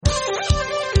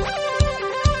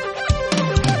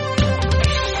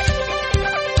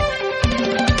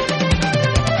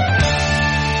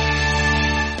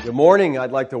morning.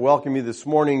 I'd like to welcome you this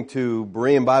morning to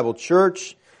Berean Bible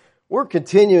Church. We're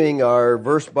continuing our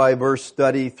verse-by-verse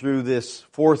study through this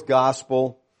fourth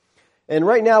gospel. And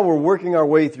right now we're working our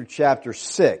way through chapter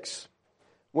 6.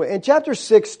 And chapter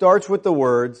 6 starts with the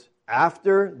words,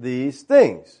 after these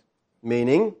things.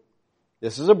 Meaning,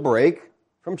 this is a break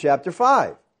from chapter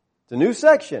 5. It's a new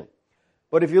section.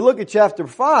 But if you look at chapter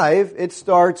 5, it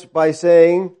starts by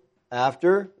saying,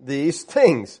 after these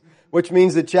things. Which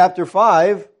means that chapter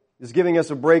 5 is giving us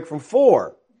a break from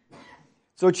 4.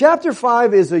 So chapter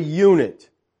 5 is a unit.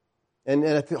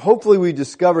 And hopefully we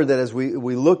discovered that as we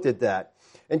looked at that.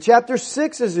 And chapter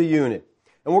 6 is a unit.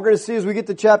 And we're going to see as we get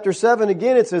to chapter 7,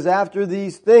 again it says, after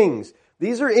these things.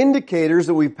 These are indicators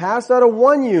that we've passed out of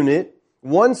one unit,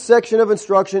 one section of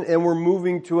instruction, and we're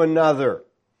moving to another.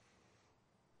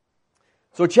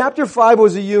 So chapter 5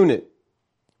 was a unit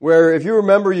where, if you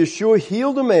remember, Yeshua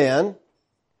healed a man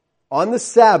on the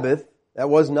Sabbath. That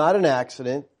was not an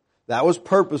accident. That was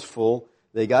purposeful.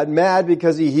 They got mad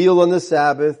because he healed on the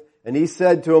Sabbath, and he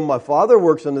said to him, my Father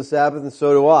works on the Sabbath and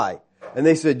so do I. And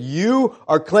they said, you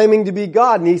are claiming to be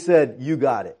God. And he said, you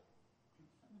got it.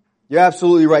 You're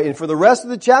absolutely right. And for the rest of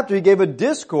the chapter, he gave a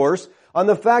discourse on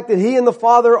the fact that he and the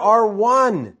Father are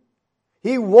one.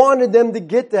 He wanted them to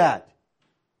get that.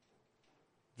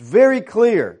 It's very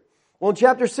clear. Well, in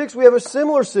chapter 6, we have a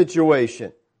similar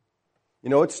situation. You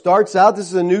know, it starts out, this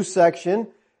is a new section,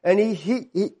 and he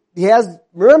has,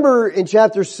 remember in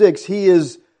chapter 6, he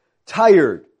is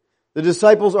tired. The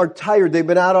disciples are tired. They've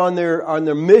been out on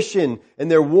their mission,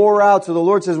 and they're wore out. So the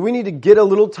Lord says, we need to get a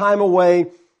little time away.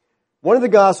 One of the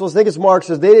Gospels, I think it's Mark,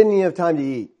 says they didn't even have time to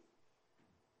eat.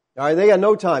 All right, they got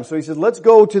no time. So he says, let's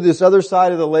go to this other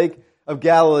side of the Lake of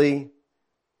Galilee.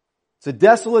 It's a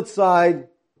desolate side.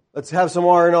 Let's have some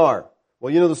R&R.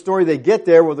 Well, you know the story. They get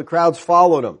there, well, the crowds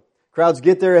followed them. Crowds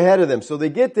get there ahead of them. So they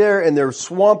get there and they're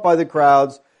swamped by the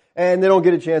crowds and they don't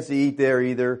get a chance to eat there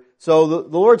either. So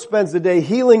the Lord spends the day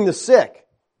healing the sick.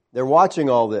 They're watching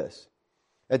all this.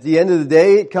 At the end of the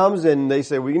day, it comes and they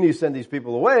say, we need to send these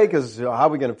people away because how are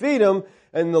we going to feed them?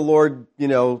 And the Lord,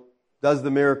 does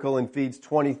the miracle and feeds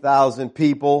 20,000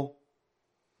 people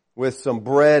with some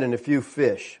bread and a few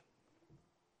fish.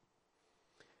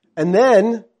 And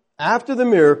then, after the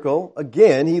miracle,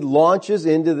 again, he launches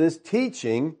into this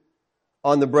teaching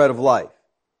on the bread of life.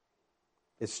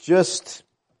 It's just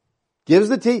gives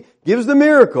the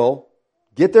miracle,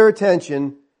 get their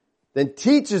attention, then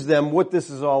teaches them what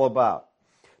this is all about.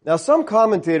 Now, some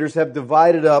commentators have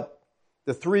divided up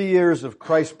the 3 years of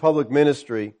Christ's public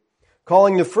ministry,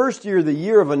 calling the first year the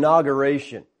year of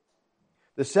inauguration,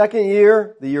 the second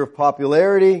year the year of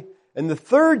popularity, and the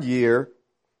third year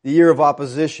the year of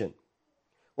opposition.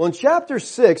 Well, in chapter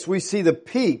 6, we see the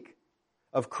peak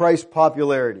of Christ's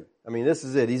popularity. I mean, this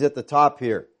is it. He's at the top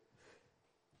here.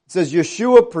 It says,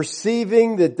 Yeshua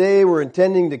perceiving that they were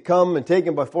intending to come and take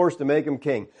him by force to make him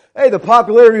king. Hey, the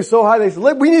popularity is so high, they said,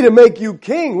 we need to make you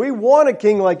king. We want a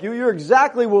king like you. You're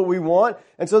exactly what we want.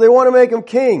 And so they want to make him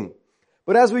king.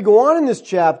 But as we go on in this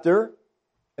chapter,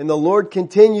 and the Lord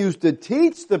continues to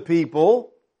teach the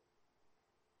people,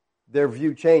 their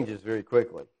view changes very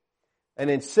quickly. And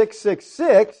in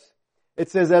 666, it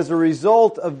says, as a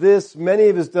result of this, many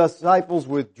of his disciples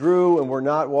withdrew and were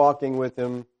not walking with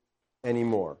him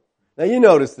anymore. Now you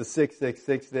notice the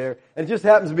 666 there. And it just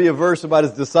happens to be a verse about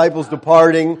his disciples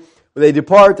departing. When they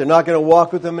depart, they're not going to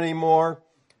walk with him anymore.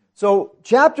 So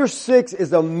chapter 6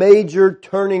 is a major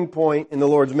turning point in the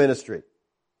Lord's ministry.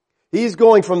 He's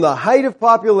going from the height of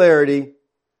popularity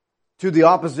to the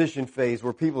opposition phase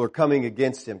where people are coming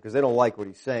against him because they don't like what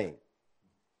he's saying.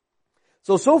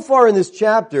 So far in this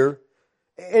chapter,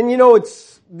 and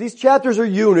these chapters are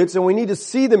units and we need to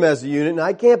see them as a unit, and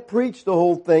I can't preach the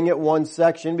whole thing at one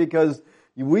section because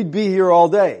we'd be here all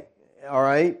day.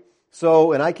 Alright?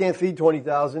 So, and I can't feed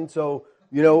 20,000, so,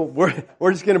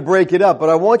 we're just gonna break it up. But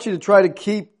I want you to try to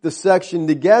keep the section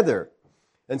together.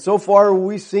 And so far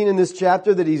we've seen in this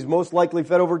chapter that he's most likely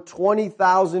fed over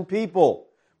 20,000 people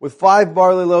with 5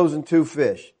 barley loaves and 2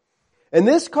 fish. And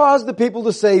this caused the people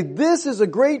to say, this is a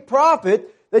great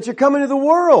prophet that should come into the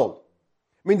world.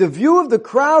 I mean, the view of the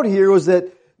crowd here was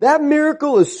that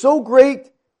miracle is so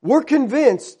great, we're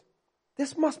convinced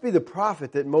this must be the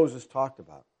prophet that Moses talked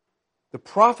about. The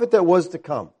prophet that was to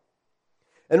come.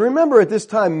 And remember, at this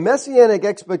time, messianic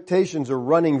expectations are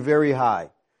running very high.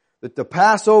 That the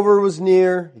Passover was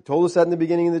near. He told us that in the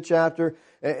beginning of the chapter.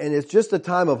 And it's just a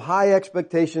time of high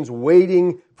expectations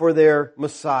waiting for their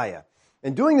Messiah.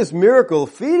 And doing this miracle,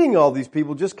 feeding all these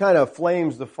people, just kind of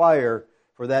flames the fire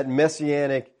for that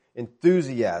messianic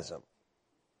enthusiasm.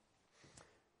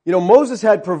 You know, Moses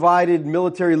had provided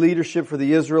military leadership for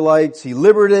the Israelites. He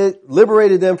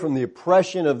liberated them from the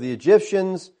oppression of the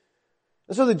Egyptians.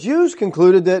 And so the Jews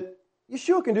concluded that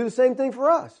Yeshua can do the same thing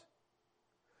for us.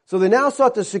 So they now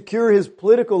sought to secure his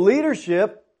political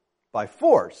leadership by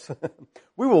force.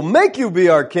 We will make you be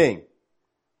our king.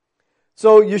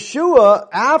 So Yeshua,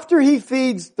 after he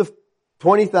feeds the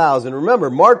 20,000, remember,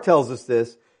 Mark tells us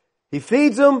this, he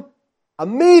feeds them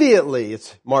immediately,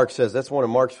 Mark says, that's one of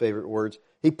Mark's favorite words.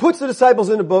 He puts the disciples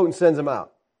in the boat and sends them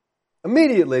out.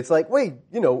 Immediately. It's like, wait,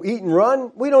 eat and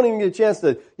run? We don't even get a chance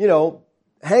to,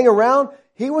 hang around.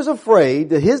 He was afraid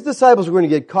that his disciples were going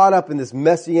to get caught up in this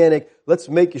messianic, let's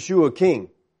make Yeshua king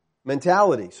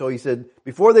mentality. So he said,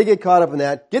 before they get caught up in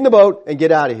that, get in the boat and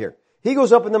get out of here. He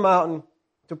goes up in the mountain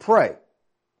to pray.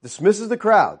 Dismisses the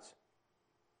crowds.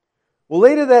 Well,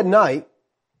 later that night,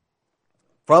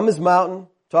 from his mountain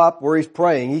top where he's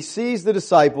praying, he sees the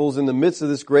disciples in the midst of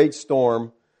this great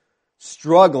storm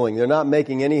struggling. They're not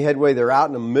making any headway. They're out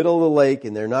in the middle of the lake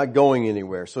and they're not going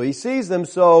anywhere. So he sees them,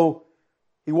 so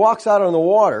he walks out on the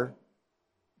water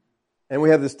and we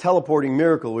have this teleporting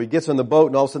miracle where he gets on the boat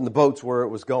and all of a sudden the boat's where it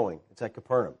was going. It's at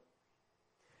Capernaum.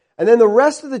 And then the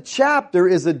rest of the chapter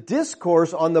is a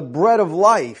discourse on the bread of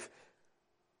life.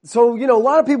 So, a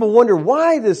lot of people wonder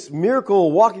why this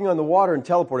miracle walking on the water and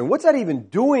teleporting. What's that even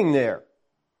doing there?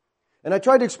 And I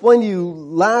tried to explain to you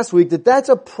last week that that's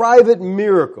a private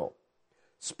miracle,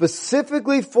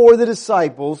 specifically for the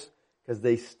disciples, because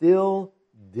they still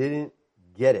didn't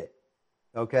get it.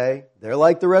 Okay? They're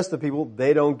like the rest of the people.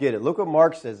 They don't get it. Look what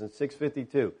Mark says in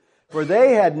 6:52. For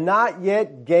they had not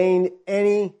yet gained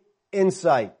any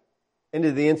insight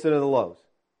into the incident of the loaves.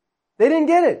 They didn't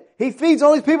get it. He feeds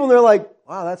all these people and they're like,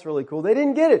 wow, that's really cool. They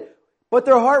didn't get it. But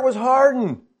their heart was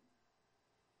hardened.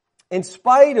 In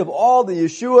spite of all that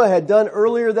Yeshua had done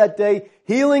earlier that day,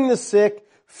 healing the sick,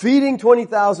 feeding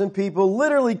 20,000 people,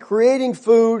 literally creating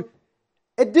food,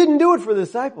 it didn't do it for the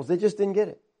disciples. They just didn't get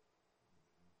it.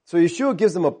 So Yeshua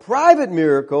gives them a private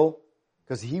miracle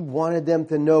because he wanted them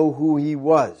to know who he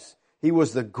was. He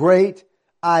was the great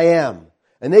I am.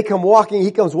 And he comes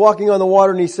walking on the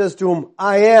water and he says to them,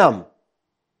 I am.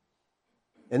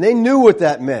 And they knew what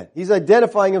that meant. He's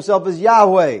identifying himself as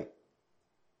Yahweh.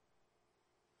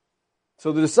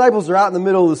 So the disciples are out in the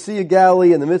middle of the Sea of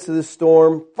Galilee in the midst of this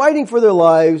storm, fighting for their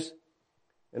lives,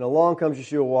 and along comes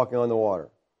Yeshua walking on the water.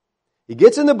 He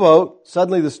gets in the boat,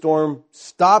 suddenly the storm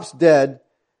stops dead,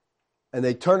 and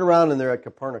they turn around and they're at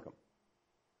Capernaum.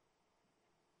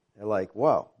 They're like,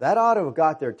 whoa, that ought to have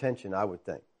got their attention, I would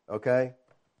think, okay?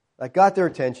 That got their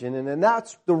attention, and then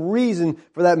that's the reason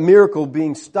for that miracle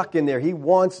being stuck in there. He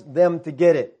wants them to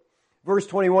get it. Verse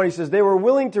 21, he says, they were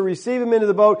willing to receive him into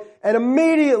the boat, and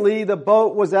immediately the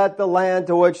boat was at the land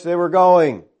to which they were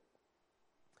going.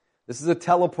 This is a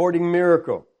teleporting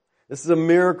miracle. This is a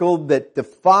miracle that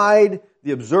defied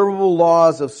the observable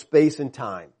laws of space and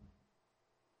time.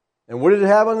 And what did it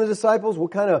have on the disciples?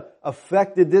 What kind of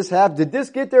effect did this have? Did this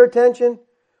get their attention?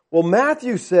 Well,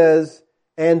 Matthew says,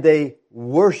 and they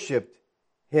worshiped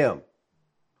him.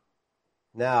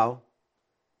 Now,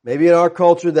 maybe in our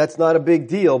culture that's not a big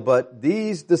deal, but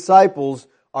these disciples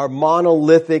are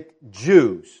monolithic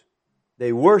Jews.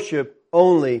 They worship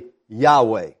only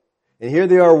Yahweh. And here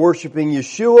they are worshiping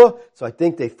Yeshua, so I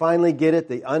think they finally get it.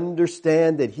 They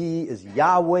understand that he is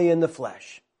Yahweh in the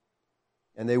flesh.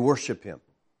 And they worship him.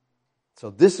 So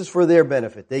this is for their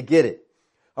benefit. They get it.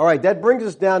 All right, that brings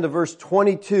us down to verse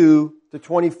 22 to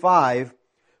 25,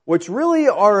 which really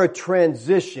are a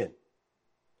transition.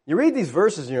 You read these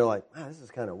verses and you're like, wow, this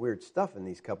is kind of weird stuff in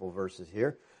these couple verses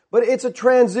here. But it's a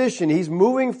transition. He's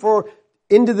moving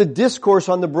into the discourse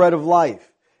on the bread of life.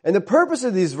 And the purpose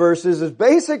of these verses is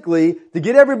basically to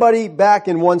get everybody back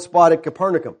in one spot at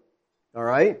Capernaum. All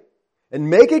right?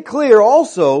 And make it clear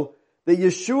also that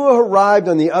Yeshua arrived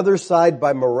on the other side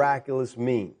by miraculous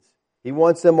means. He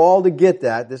wants them all to get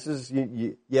that. This is,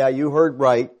 you heard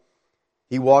right.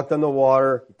 He walked on the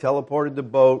water. He teleported the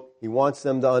boat. He wants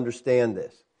them to understand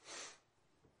this.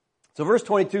 So verse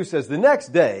 22 says, the next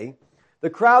day, the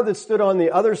crowd that stood on the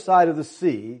other side of the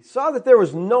sea saw that there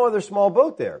was no other small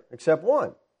boat there except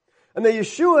one. And that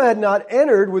Yeshua had not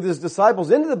entered with his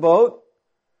disciples into the boat,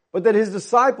 but that his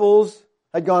disciples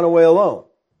had gone away alone.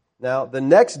 Now, the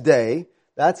next day,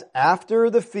 that's after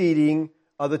the feeding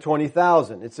of the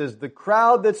 20,000. It says, the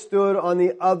crowd that stood on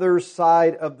the other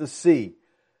side of the sea.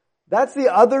 That's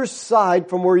the other side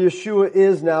from where Yeshua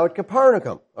is now at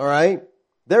Capernaum. All right?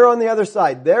 They're on the other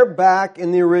side. They're back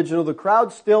in the original. The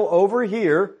crowd's still over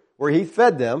here where he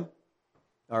fed them.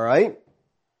 All right?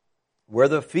 Where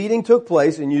the feeding took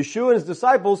place, and Yeshua and his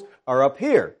disciples are up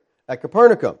here at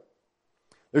Capernaum.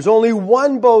 There's only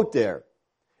one boat there.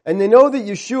 And they know that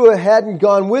Yeshua hadn't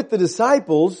gone with the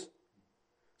disciples,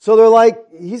 so they're like,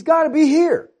 he's got to be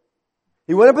here.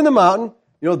 He went up in the mountain.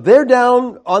 They're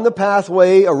down on the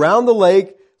pathway around the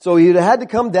lake, so he had to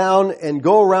come down and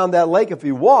go around that lake if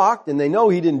he walked, and they know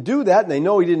he didn't do that, and they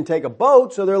know he didn't take a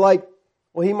boat, so they're like,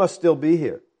 well, he must still be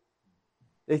here.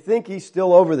 They think he's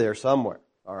still over there somewhere,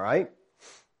 all right?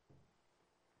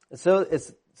 And so it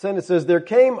says, there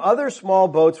came other small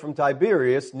boats from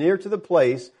Tiberias near to the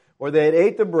place where they had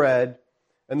ate the bread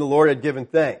and the Lord had given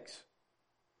thanks.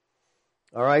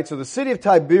 All right, so the city of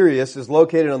Tiberias is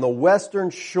located on the western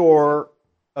shore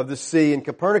of the sea, and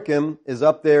Capernaum is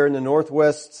up there in the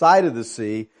northwest side of the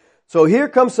sea. So here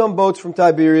come some boats from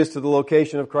Tiberias to the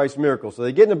location of Christ's miracle. So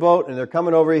they get in a boat and they're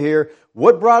coming over here.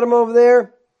 What brought them over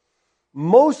there?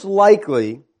 Most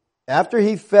likely, after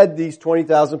he fed these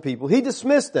 20,000 people, he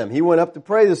dismissed them. He went up to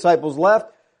pray. The disciples left.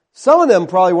 Some of them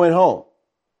probably went home.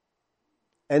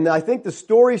 And I think the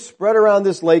story spread around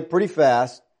this lake pretty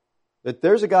fast that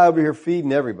there's a guy over here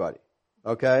feeding everybody.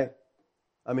 Okay?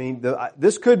 I mean,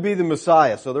 this could be the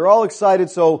Messiah. So they're all excited.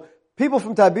 So people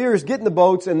from Tiberias get in the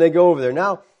boats and they go over there.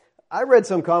 Now, I read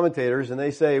some commentators and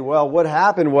they say, well, what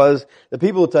happened was the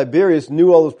people of Tiberias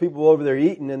knew all those people over there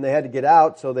eating and they had to get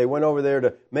out, so they went over there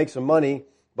to make some money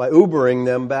by Ubering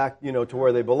them back, to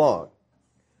where they belong.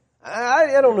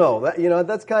 I don't know.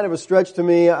 That's kind of a stretch to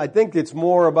me. I think it's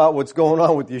more about what's going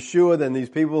on with Yeshua than these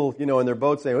people, in their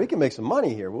boats saying, we can make some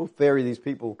money here. We'll ferry these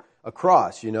people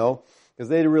across, because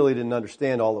they really didn't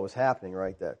understand all that was happening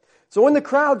right there. So when the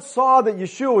crowd saw that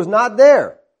Yeshua was not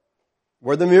there,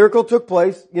 where the miracle took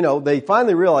place, they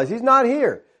finally realized he's not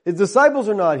here. His disciples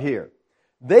are not here.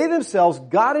 They themselves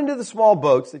got into the small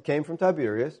boats that came from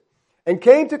Tiberias and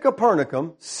came to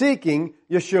Capernaum seeking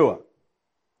Yeshua.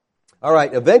 All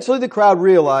right, eventually the crowd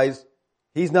realized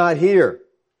he's not here.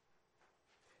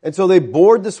 And so they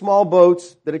board the small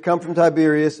boats that had come from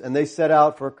Tiberias and they set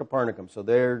out for Capernaum. So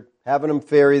they're having them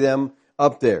ferry them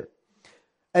up there.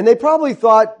 And they probably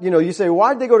thought, you say,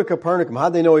 why did they go to Capernaum? How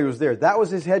did they know he was there? That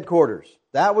was his headquarters.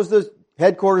 That was the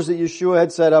headquarters that Yeshua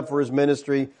had set up for his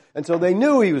ministry. And so they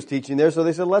knew he was teaching there, so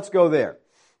they said, let's go there.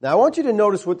 Now I want you to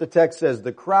notice what the text says.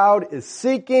 The crowd is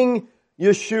seeking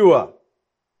Yeshua.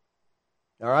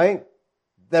 All right?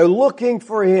 They're looking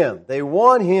for him. They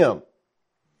want him.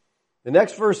 The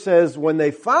next verse says, when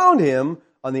they found him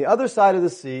on the other side of the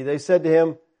sea, they said to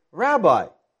him, Rabbi,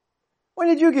 when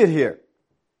did you get here?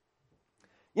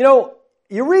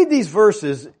 You read these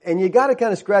verses and you got to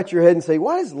kind of scratch your head and say,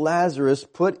 why is Lazarus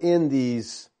put in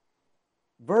these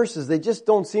verses? They just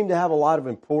don't seem to have a lot of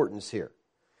importance here.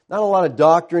 Not a lot of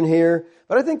doctrine here,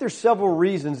 but I think there's several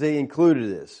reasons they included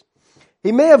this.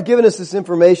 He may have given us this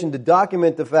information to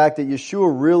document the fact that Yeshua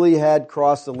really had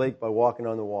crossed the lake by walking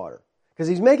on the water. Because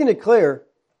he's making it clear,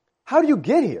 how do you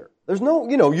get here? There's no,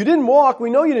 you didn't walk. We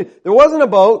know you didn't. There wasn't a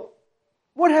boat.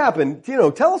 What happened?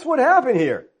 Tell us what happened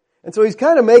here. And so he's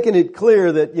kind of making it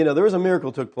clear that, there was a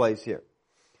miracle took place here.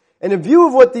 And in view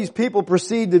of what these people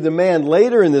proceed to demand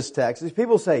later in this text, these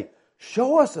people say,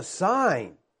 show us a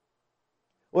sign.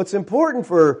 Well, it's important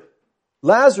for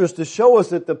Lazarus to show us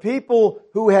that the people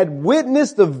who had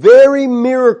witnessed the very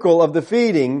miracle of the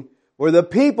feeding were the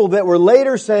people that were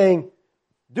later saying,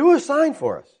 do a sign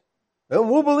for us, and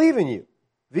we'll believe in you.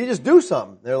 If you just do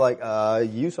something. They're like,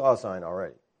 you saw a sign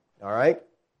already. All right?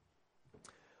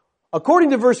 According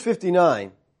to verse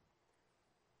 59,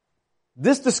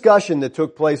 this discussion that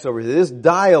took place over here, this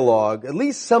dialogue, at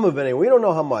least some of it anyway, we don't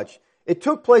know how much, it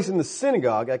took place in the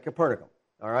synagogue at Capernaum.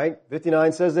 All right?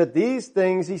 59 says that these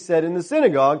things he said in the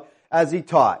synagogue as he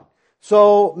taught.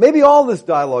 So maybe all this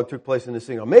dialogue took place in the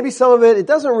synagogue. Maybe some of it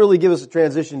doesn't really give us a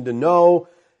transition to know.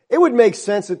 It would make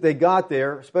sense that they got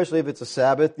there, especially if it's a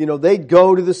Sabbath. They'd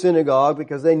go to the synagogue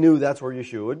because they knew that's where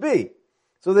Yeshua would be.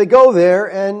 So they go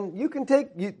there and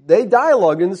they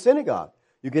dialogued in the synagogue.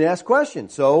 You can ask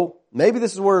questions. So maybe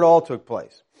this is where it all took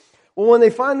place. Well, when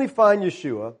they finally find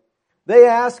Yeshua, they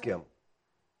ask him,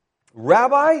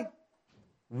 Rabbi,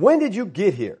 when did you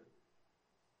get here?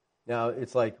 Now,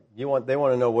 it's like they want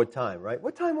to know what time, right?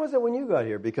 What time was it when you got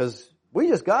here? Because we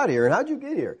just got here, and how'd you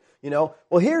get here?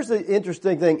 Well, here's the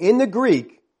interesting thing. In the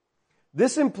Greek,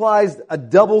 this implies a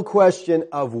double question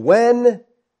of when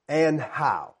and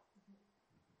how.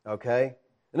 Okay?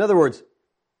 In other words,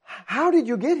 how did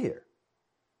you get here?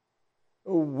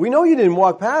 We know you didn't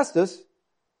walk past us,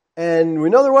 and we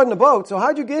know there wasn't a boat, so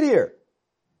how'd you get here?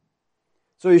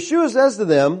 So Yeshua says to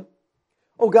them,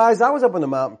 oh guys, I was up on the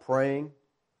mountain praying,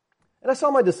 and I saw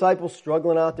my disciples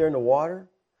struggling out there in the water,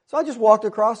 so I just walked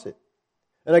across it.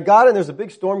 And I got it, and there's a big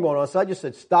storm going on, so I just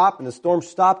said stop, and the storm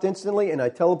stopped instantly, and I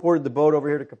teleported the boat over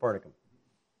here to Capernaum.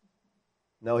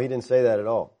 No, he didn't say that at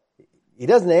all. He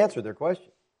doesn't answer their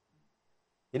question.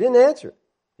 He didn't answer it.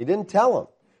 He didn't tell them.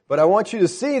 But I want you to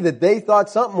see that they thought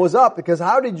something was up, because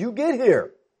how did you get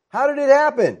here? How did it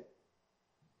happen?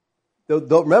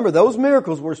 Remember, those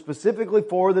miracles were specifically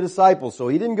for the disciples, so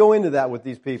he didn't go into that with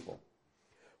these people.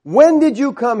 When did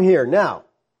you come here? Now,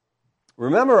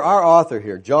 remember our author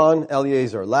here, John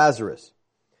Eliezer, Lazarus,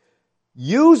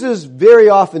 uses very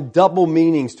often double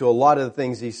meanings to a lot of the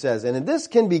things he says. And this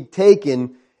can be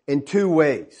taken in two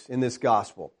ways in this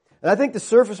gospel. And I think the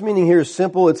surface meaning here is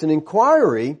simple. It's an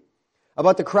inquiry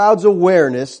about the crowd's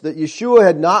awareness that Yeshua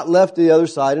had not left the other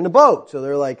side in a boat. So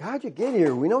they're like, how'd you get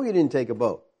here? We know you didn't take a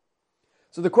boat.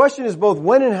 So the question is both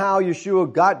when and how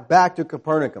Yeshua got back to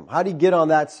Capernaum. How did he get on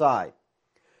that side?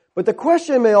 But the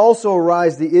question may also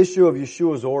arise the issue of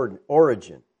Yeshua's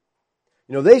origin.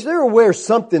 You know, they're aware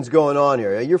something's going on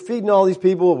here. You're feeding all these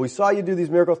people. We saw you do these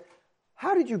miracles.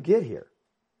 How did you get here?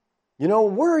 You know,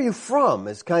 where are you from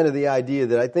is kind of the idea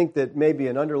that I think that may be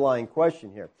an underlying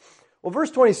question here. Well,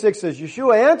 verse 26 says,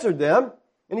 Yeshua answered them,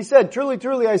 and he said, truly,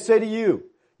 truly, I say to you,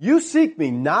 you seek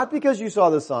me not because you saw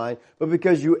the sign, but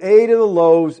because you ate of the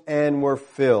loaves and were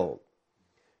filled.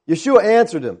 Yeshua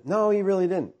answered him. No, he really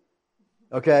didn't.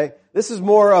 Okay? This is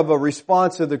more of a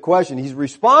response to the question. He's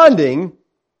responding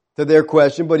to their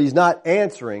question, but he's not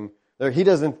answering. He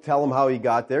doesn't tell them how he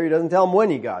got there. He doesn't tell them when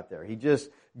he got there. He just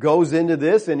goes into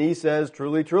this and he says,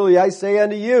 truly, truly, I say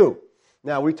unto you.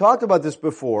 Now, we talked about this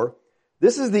before.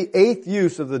 This is the 8th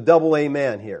use of the double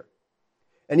amen here.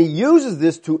 And he uses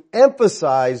this to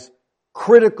emphasize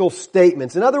critical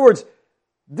statements. In other words,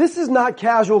 this is not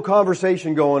casual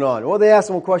conversation going on. Well, they asked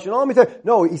him a question. Oh, let me tell you.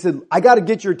 No, he said, I got to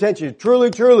get your attention.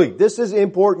 Truly, truly, this is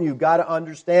important. You've got to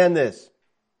understand this.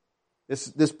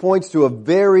 This points to a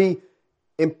very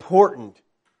important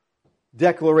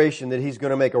declaration that he's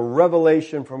going to make, a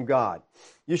revelation from God.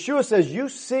 Yeshua says, you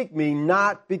seek me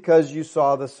not because you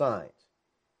saw the signs.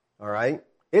 All right?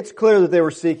 It's clear that they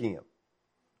were seeking him.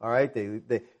 All right?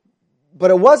 But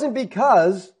it wasn't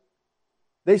because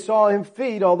they saw him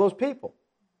feed all those people.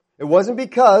 It wasn't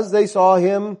because they saw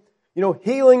him,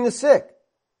 healing the sick.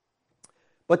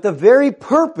 But the very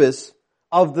purpose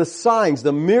of the signs,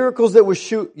 the miracles that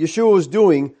Yeshua was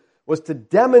doing, was to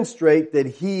demonstrate that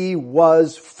he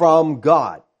was from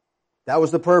God. That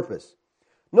was the purpose.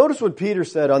 Notice what Peter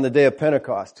said on the day of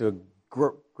Pentecost to a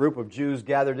group of Jews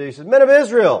gathered there. He said, men of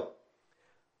Israel,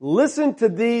 listen to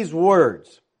these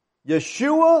words.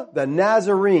 Yeshua the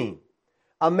Nazarene,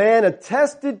 a man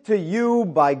attested to you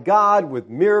by God with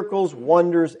miracles,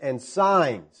 wonders, and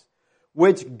signs,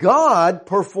 which God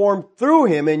performed through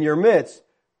him in your midst,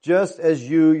 just as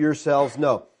you yourselves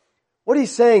know. What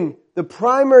he's saying, the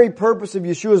primary purpose of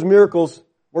Yeshua's miracles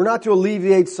were not to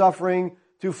alleviate suffering,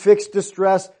 to fix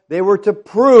distress. They were to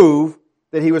prove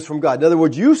that he was from God. In other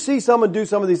words, you see someone do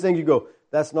some of these things, you go,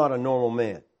 that's not a normal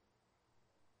man.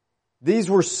 These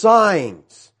were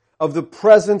signs of the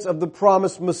presence of the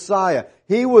promised Messiah.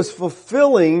 He was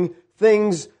fulfilling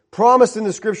things promised in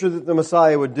the Scripture that the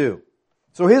Messiah would do.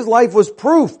 So his life was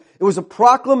proof. It was a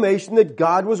proclamation that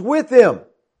God was with him.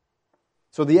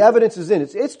 So the evidence is in.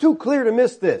 It's too clear to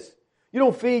miss this. You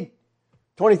don't feed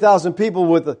 20,000 people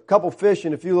with a couple fish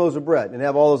and a few loaves of bread and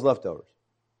have all those leftovers.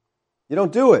 You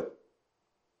don't do it.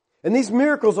 And these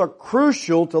miracles are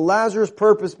crucial to Lazarus'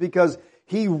 purpose because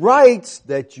he writes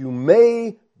that you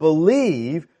may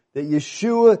believe that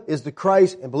Yeshua is the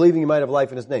Christ, and believing you might have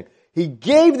life in his name. He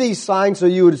gave these signs so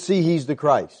you would see he's the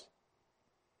Christ.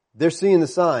 They're seeing the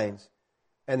signs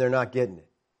and they're not getting it.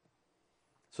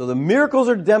 So the miracles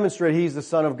are to demonstrate he's the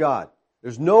Son of God.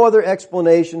 There's no other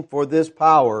explanation for this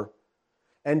power.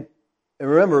 And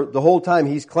remember, the whole time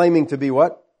he's claiming to be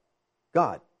what?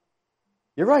 God.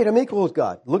 You're right, I'm equal with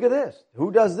God. Look at this.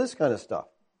 Who does this kind of stuff?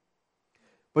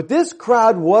 But this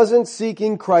crowd wasn't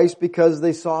seeking Christ because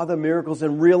they saw the miracles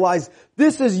and realized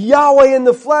this is Yahweh in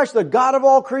the flesh, the God of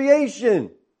all creation.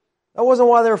 That wasn't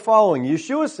why they were following.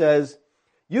 Yeshua says,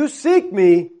 you seek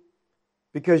me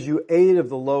because you ate of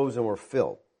the loaves and were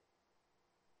filled.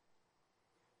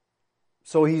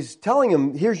 So he's telling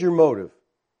him, here's your motive.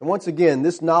 And once again,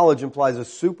 this knowledge implies a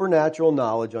supernatural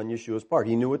knowledge on Yeshua's part.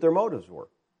 He knew what their motives were.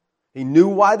 He knew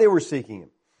why they were seeking him.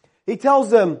 He tells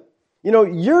them,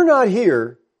 you're not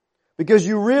here because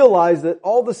you realize that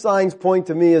all the signs point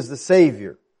to me as the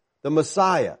Savior, the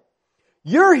Messiah.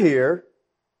 You're here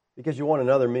because you want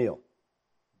another meal.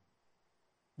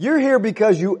 You're here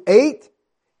because you ate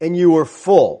and you were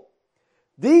full.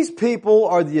 These people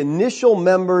are the initial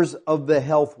members of the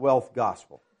health wealth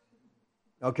gospel.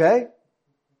 Okay?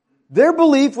 Their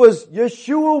belief was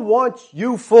Yeshua wants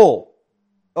you full.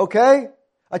 Okay?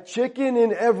 A chicken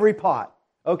in every pot.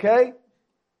 Okay?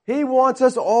 He wants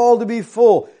us all to be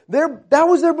full. That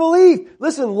was their belief.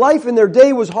 Listen, life in their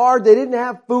day was hard. They didn't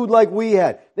have food like we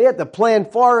had. They had to plan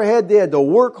far ahead. They had to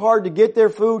work hard to get their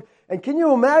food. And can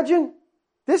you imagine?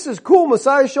 This is cool.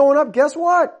 Messiah's showing up. Guess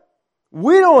what?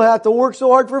 We don't have to work so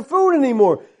hard for food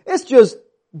anymore. It's just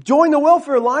join the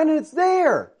welfare line and it's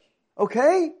there.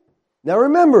 Okay? Now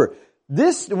remember,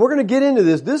 we're going to get into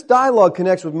this. This dialogue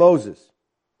connects with Moses.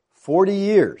 40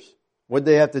 years. What'd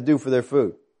they have to do for their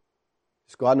food?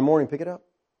 Just go out in the morning, pick it up.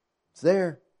 It's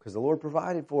there because the Lord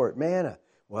provided for it. Manna.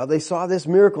 Well, they saw this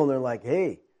miracle and they're like,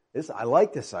 hey, I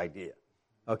like this idea.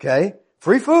 Okay?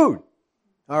 Free food.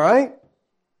 All right?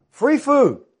 Free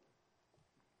food.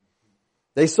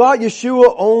 They sought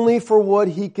Yeshua only for what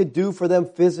He could do for them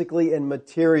physically and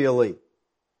materially.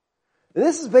 And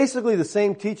this is basically the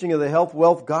same teaching of the health,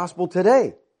 wealth gospel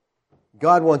today.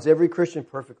 God wants every Christian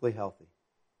perfectly healthy.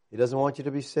 He doesn't want you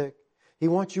to be sick. He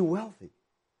wants you wealthy.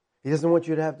 He doesn't want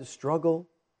you to have to struggle.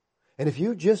 And if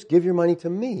you just give your money to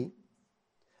me,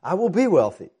 I will be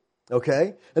wealthy.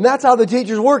 Okay? And that's how the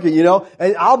teachers work it,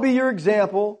 And I'll be your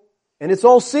example. And it's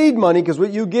all seed money because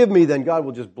what you give me, then God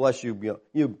will just bless you.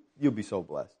 You'll be so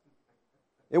blessed.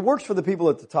 It works for the people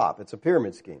at the top. It's a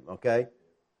pyramid scheme, okay?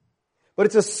 But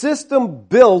it's a system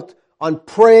built on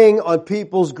preying on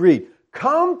people's greed.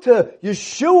 Come to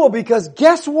Yeshua because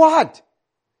guess what?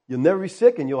 You'll never be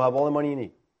sick and you'll have all the money you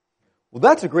need. Well,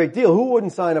 that's a great deal. Who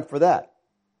wouldn't sign up for that?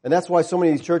 And that's why so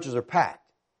many of these churches are packed.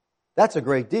 That's a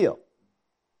great deal.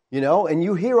 And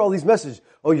you hear all these messages.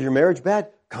 Oh, is your marriage bad?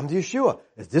 Come to Yeshua.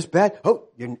 Is this bad? Oh,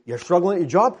 you're struggling at your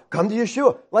job? Come to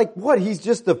Yeshua. Like what? He's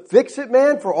just the fix-it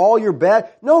man for all your bad?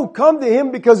 No, come to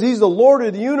Him because He's the Lord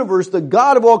of the universe, the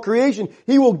God of all creation.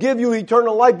 He will give you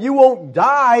eternal life. You won't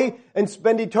die and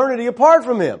spend eternity apart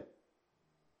from Him.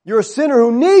 You're a sinner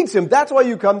who needs Him. That's why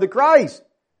you come to Christ.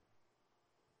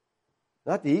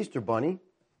 Not the Easter bunny.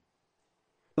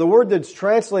 The word that's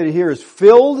translated here is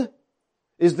filled,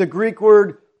 is the Greek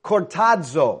word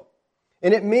kortazo.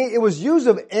 And it was used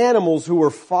of animals who were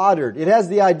foddered. It has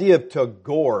the idea of to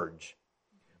gorge.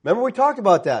 Remember we talked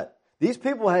about that. These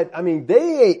people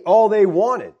they ate all they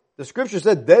wanted. The scripture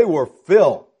said they were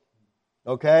filled.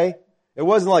 Okay? It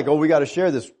wasn't like, we got to share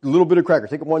this little bit of cracker.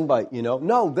 Take one bite,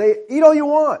 No, they eat all you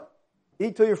want.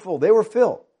 Eat till you're full. They were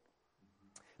filled.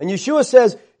 And Yeshua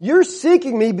says, you're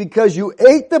seeking me because you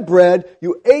ate the bread,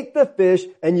 you ate the fish,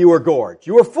 and you were gorged.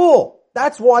 You were full.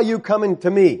 That's why you come to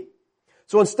me.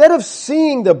 So instead of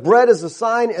seeing the bread as a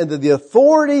sign and the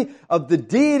authority of the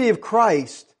deity of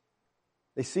Christ,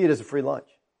 they see it as a free lunch.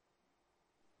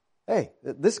 Hey,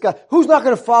 this guy, who's not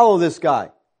going to follow this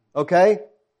guy? Okay?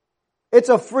 It's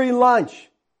a free lunch.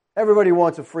 Everybody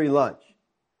wants a free lunch.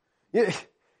 In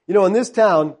this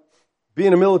town,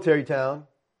 being a military town,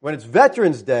 when it's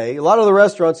Veterans Day, a lot of the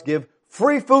restaurants give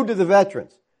free food to the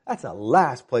veterans. That's the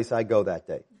last place I go that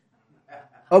day.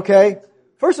 Okay?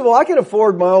 First of all, I can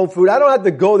afford my own food. I don't have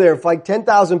to go there and fight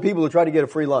 10,000 people to try to get a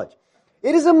free lunch.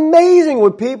 It is amazing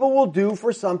what people will do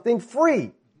for something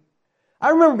free. I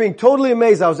remember being totally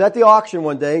amazed. I was at the auction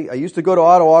one day. I used to go to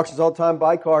auto auctions all the time,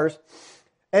 buy cars.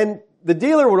 And the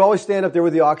dealer would always stand up there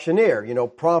with the auctioneer,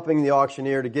 prompting the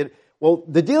auctioneer to get... Well,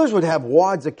 the dealers would have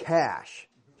wads of cash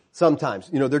sometimes.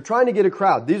 They're trying to get a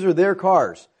crowd. These are their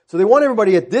cars. So they want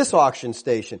everybody at this auction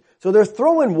station. So they're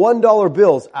throwing $1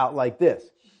 bills out like this.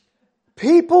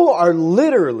 People are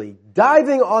literally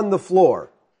diving on the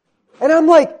floor. And I'm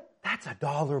like, that's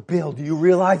 $1 bill. Do you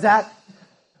realize that?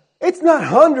 It's not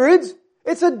hundreds.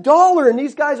 It's $1. And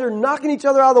these guys are knocking each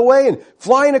other out of the way and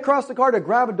flying across the car to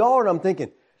grab $1. And I'm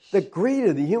thinking, the greed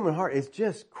of the human heart is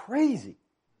just crazy.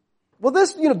 Well,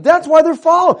 that's why they're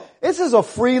following. This is a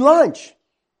free lunch.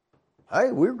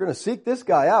 Hey, we're going to seek this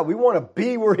guy out. We want to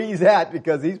be where he's at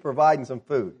because he's providing some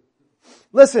food.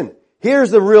 Listen,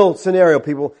 here's the real scenario,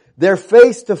 people. They're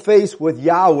face to face with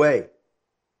Yahweh.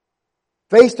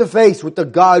 Face to face with the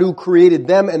God who created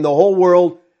them and the whole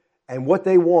world. And what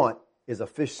they want is a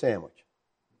fish sandwich.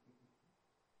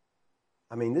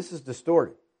 This is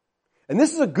distorted. And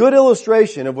this is a good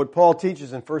illustration of what Paul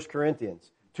teaches in 1 Corinthians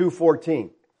 2:14.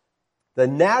 The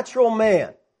natural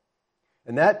man,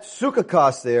 and that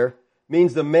sukkakos there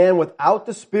means the man without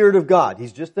the Spirit of God.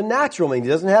 He's just a natural man. He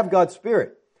doesn't have God's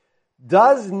Spirit.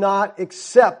 Does not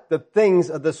accept the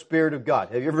things of the Spirit of God.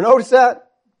 Have you ever noticed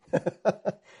that? You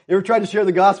ever tried to share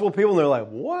the gospel with people and they're like,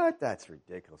 what? That's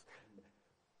ridiculous.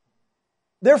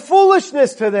 They're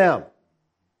foolishness to them.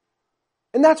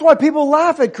 And that's why people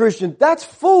laugh at Christians. That's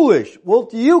foolish. Well,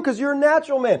 to you, because you're a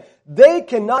natural man. They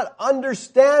cannot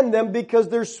understand them because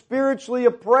they're spiritually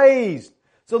appraised.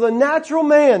 So the natural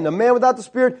man, the man without the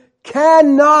Spirit,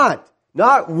 cannot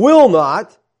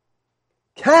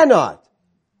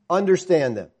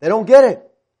understand them. They don't get it.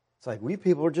 It's like, we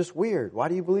people are just weird. Why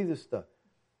do you believe this stuff?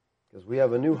 Because we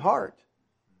have a new heart.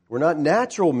 We're not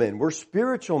natural men. We're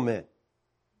spiritual men.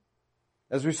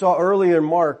 As we saw earlier in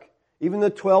Mark, even the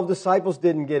 12 disciples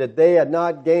didn't get it. They had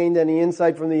not gained any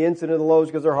insight from the incident of the loaves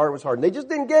because their heart was hardened. They just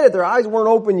didn't get it. Their eyes weren't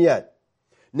open yet.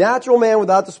 Natural man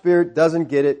without the Spirit doesn't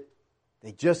get it.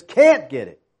 They just can't get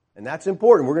it. And that's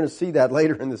important. We're going to see that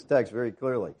later in this text very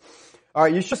clearly. All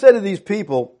right, Yeshua said to these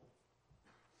people,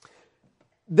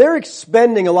 they're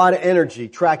expending a lot of energy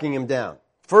tracking him down.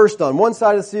 First on one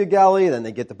side of the Sea of Galilee, then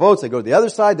they get the boats, they go to the other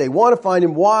side. They want to find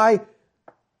him. Why?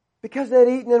 Because they had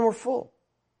eaten and were full.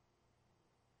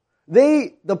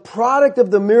 The product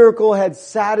of the miracle had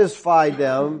satisfied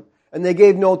them, and they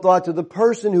gave no thought to the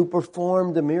person who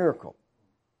performed the miracle.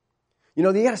 You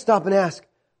know, you got to stop and ask,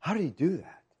 how did he do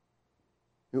that?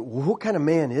 What kind of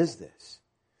man is this?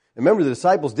 Remember, the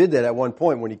disciples did that at one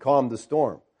point when he calmed the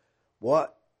storm.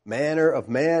 What manner of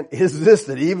man is this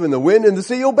that even the wind and the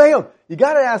sea obey him? You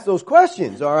got to ask those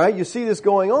questions, all right? You see this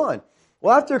going on.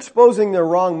 Well, after exposing their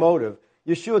wrong motive,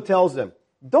 Yeshua tells them,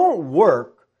 don't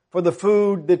work for the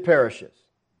food that perishes,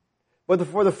 but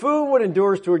for the food that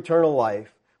endures to eternal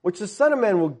life, which the Son of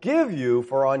Man will give you,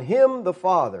 for on him the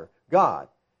Father, God,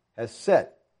 has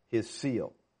set his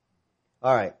seal.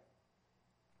 All right.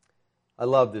 I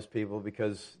love this, people,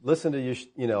 because listen to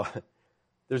you know,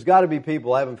 there's got to be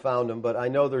people, I haven't found them, but I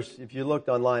know if you looked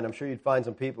online, I'm sure you'd find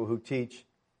some people who teach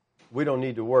we don't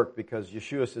need to work because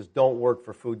Yeshua says don't work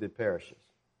for food that perishes.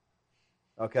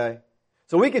 Okay?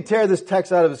 So we could tear this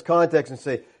text out of its context and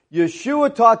say,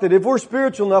 Yeshua taught that if we're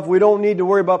spiritual enough, we don't need to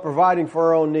worry about providing for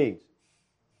our own needs.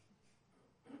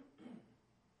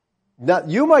 Now,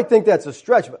 you might think that's a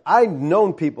stretch, but I've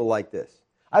known people like this.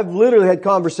 I've literally had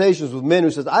conversations with men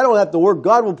who says, I don't have to work,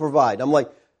 God will provide. I'm like,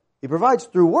 He provides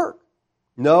through work.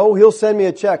 No, He'll send me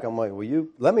a check. I'm like,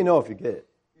 let me know if you get it.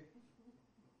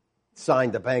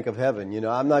 Signed the Bank of Heaven, you know.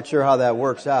 I'm not sure how that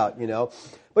works out, you know.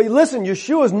 But listen,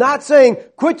 Yeshua's not saying,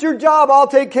 quit your job, I'll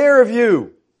take care of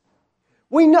you.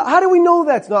 How do we know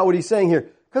that's not what He's saying here?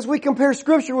 Because we compare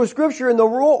Scripture with Scripture, and the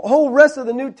whole rest of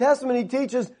the New Testament He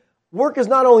teaches work is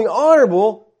not only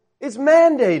honorable, it's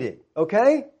mandated,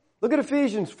 okay? Look at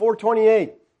Ephesians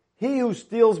 4:28. He who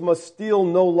steals must steal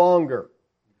no longer.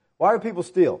 Why do people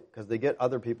steal? Because they get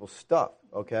other people's stuff,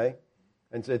 okay?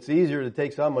 And so it's easier to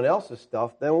take someone else's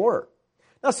stuff than work.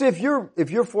 Now see, if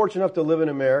you're fortunate enough to live in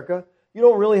America, you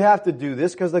don't really have to do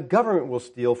this because the government will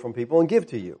steal from people and give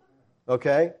to you,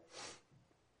 okay?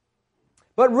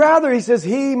 But rather, he says,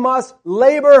 he must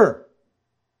labor.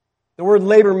 The word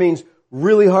labor means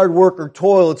really hard work or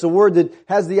toil. It's a word that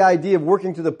has the idea of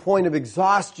working to the point of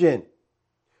exhaustion.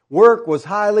 Work was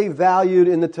highly valued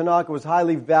in the Tanakh. It was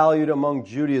highly valued among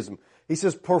Judaism. He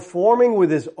says, performing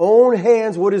with his own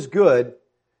hands what is good.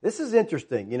 This is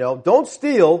interesting, you know. Don't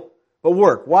steal, but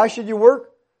work. Why should you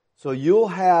work? So you'll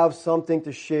have something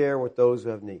to share with those who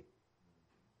have need.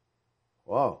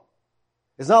 Wow.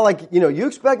 It's not like, you know, you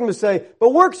expect them to say,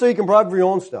 but work so you can provide for your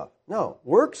own stuff. No,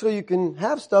 work so you can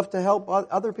have stuff to help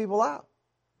other people out.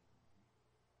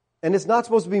 And it's not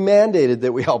supposed to be mandated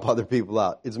that we help other people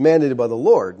out. It's mandated by the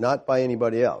Lord, not by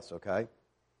anybody else, okay?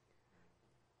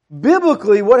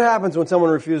 Biblically, what happens when someone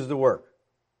refuses to work?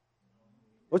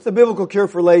 What's the biblical cure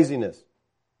for laziness?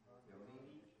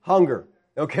 Hunger,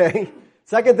 okay?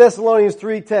 2 Thessalonians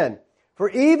 3:10. For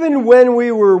even when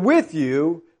we were with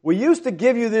you, we used to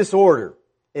give you this order.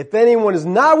 If anyone is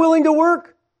not willing to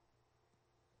work,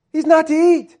 he's not to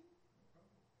eat.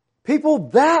 People,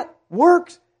 that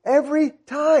works every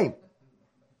time.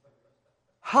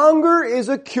 Hunger is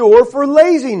a cure for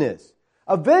laziness.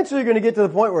 Eventually you're going to get to the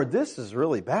point where this is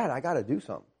really bad. I got to do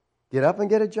something. Get up and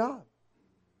get a job.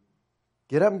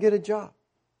 Get up and get a job.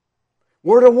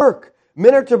 We're to work.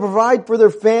 Men are to provide for their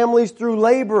families through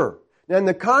labor. Now, in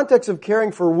the context of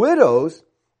caring for widows,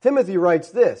 Timothy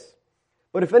writes this,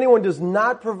 but if anyone does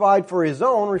not provide for his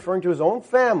own, referring to his own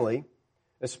family,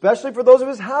 especially for those of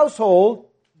his household,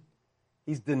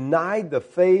 he's denied the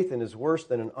faith and is worse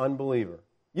than an unbeliever.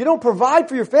 You don't provide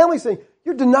for your family, saying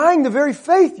you're denying the very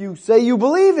faith you say you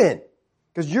believe in,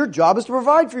 because your job is to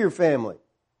provide for your family.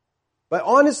 By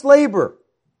honest labor,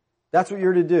 that's what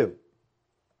you're to do.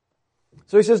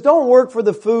 So he says, don't work for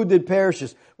the food that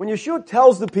perishes. When Yeshua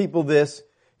tells the people this,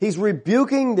 he's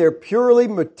rebuking their purely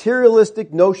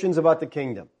materialistic notions about the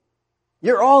kingdom.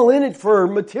 You're all in it for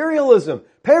materialism,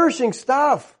 perishing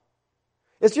stuff.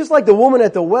 It's just like the woman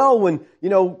at the well when, you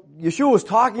know, Yeshua was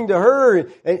talking to her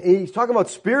and he's talking about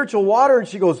spiritual water and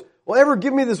she goes, well, ever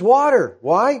give me this water.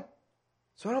 Why?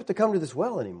 So I don't have to come to this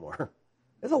well anymore.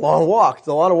 It's a long walk. It's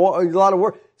a lot of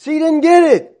work. She didn't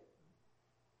get it.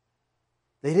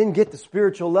 They didn't get the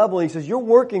spiritual level. And he says, you're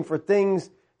working for things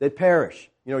that perish.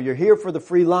 You're here for the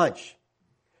free lunch.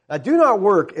 Now, do not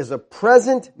work is a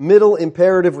present middle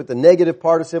imperative with the negative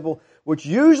participle, which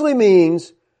usually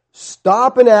means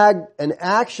stop an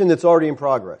action that's already in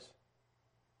progress.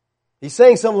 He's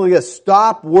saying something like this: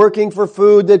 stop working for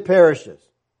food that perishes.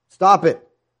 Stop it.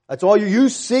 That's all you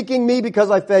seeking me because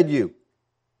I fed you.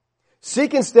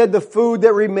 Seek instead the food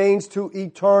that remains to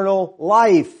eternal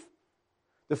life.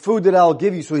 The food that I'll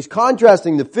give you. So he's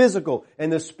contrasting the physical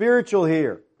and the spiritual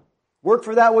here. Work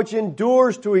for that which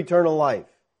endures to eternal life.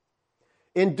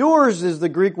 Endures is the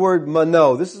Greek word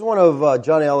mano. This is one of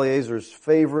John Eliezer's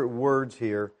favorite words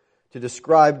here to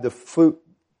describe the food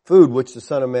which the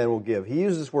Son of Man will give. He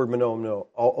uses this word mano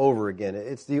all over again.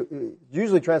 It's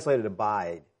usually translated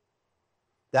abide.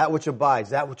 That which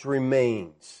abides, that which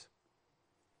remains.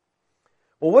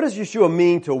 Well, what does Yeshua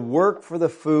mean to work for the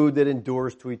food that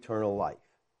endures to eternal life?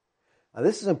 Now,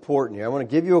 this is important here. I want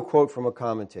to give you a quote from a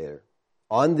commentator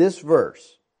on this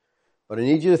verse. But I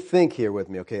need you to think here with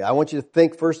me, okay? I want you to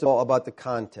think, first of all, about the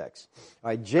context. All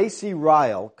right, J.C.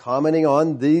 Ryle, commenting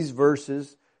on these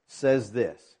verses, says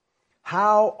this: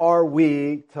 how are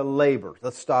we to labor?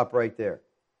 Let's stop right there.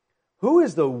 Who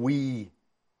is the we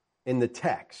in the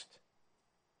text?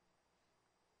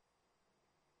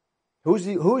 Who is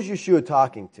Yeshua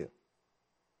talking to?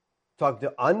 Talking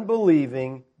to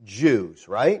unbelieving Jews,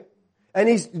 right?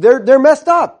 And they're messed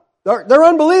up. They're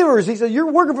unbelievers. He says,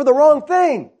 you're working for the wrong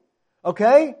thing.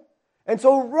 Okay? And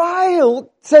so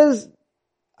Ryle says,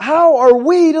 how are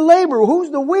we to labor? Who's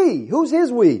the we? Who's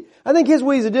his we? I think his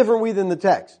we is a different we than the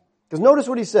text. Because notice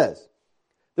what he says.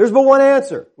 There's but one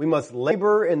answer. We must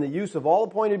labor in the use of all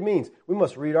appointed means. We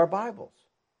must read our Bibles.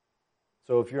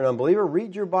 So if you're an unbeliever,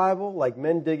 read your Bible like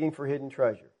men digging for hidden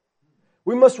treasure.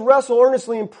 We must wrestle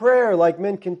earnestly in prayer like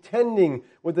men contending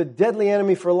with a deadly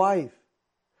enemy for life.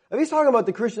 If he's talking about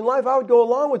the Christian life, I would go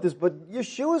along with this, but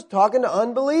Yeshua's talking to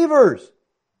unbelievers.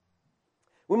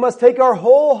 We must take our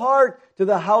whole heart to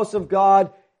the house of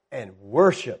God and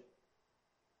worship.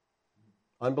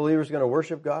 Unbelievers going to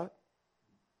worship God?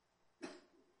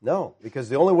 No, because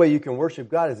the only way you can worship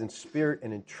God is in spirit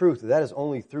and in truth. That is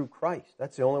only through Christ.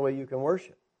 That's the only way you can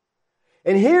worship.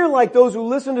 And here, like those who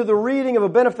listen to the reading of a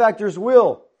benefactor's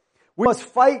will, we must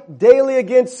fight daily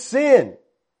against sin.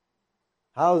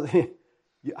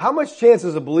 How much chance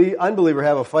does an unbeliever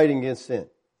have of fighting against sin?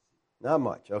 Not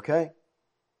much, okay?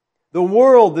 The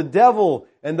world, the devil,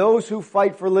 and those who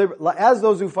fight for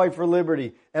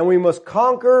liberty, and we must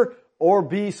conquer or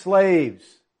be slaves.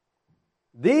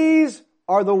 These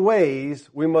are the ways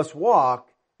we must walk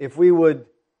if we would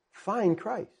find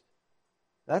Christ.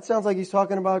 That sounds like he's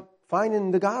talking about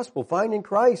finding the gospel, finding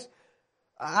Christ.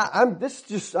 I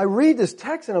read this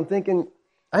text and I'm thinking,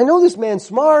 I know this man's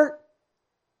smart.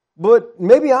 But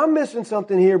maybe I'm missing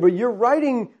something here, but you're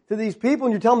writing to these people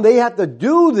and you're telling them they have to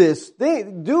do this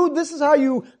thing. Dude, this is how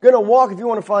you're going to walk if you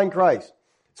want to find Christ.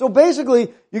 So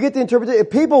basically, you get the interpretation. If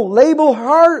people labor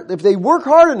hard, if they work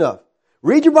hard enough,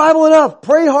 read your Bible enough,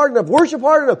 pray hard enough, worship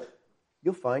hard enough,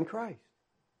 you'll find Christ.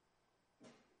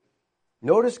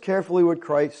 Notice carefully what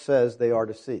Christ says they are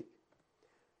to seek.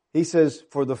 He says,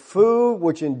 for the food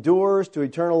which endures to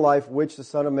eternal life, which the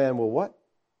Son of Man will what?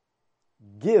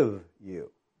 Give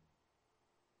you.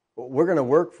 We're going to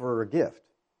work for a gift.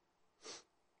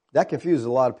 That confuses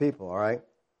a lot of people, all right?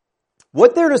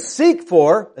 What they're to seek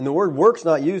for, and the word work's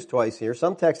not used twice here.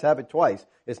 Some texts have it twice.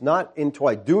 It's not in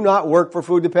twice. Do not work for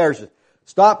food that perishes.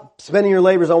 Stop spending your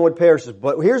labors on what perishes.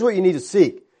 But here's what you need to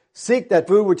seek. Seek that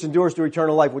food which endures to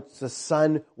eternal life, which the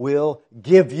Son will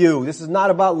give you. This is not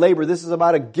about labor. This is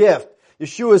about a gift.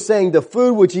 Yeshua is saying the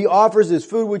food which He offers is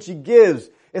food which He gives.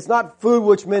 It's not food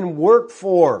which men work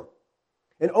for.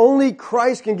 And only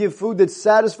Christ can give food that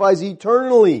satisfies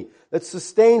eternally, that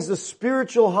sustains the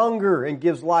spiritual hunger and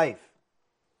gives life.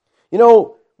 You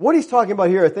know, what he's talking about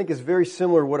here, I think, is very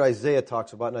similar to what Isaiah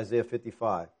talks about in Isaiah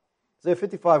 55. Isaiah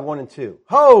 55, 1 and 2.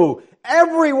 Ho!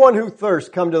 Everyone who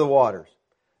thirsts, come to the waters.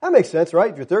 That makes sense,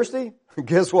 right? If you're thirsty,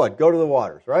 guess what? Go to the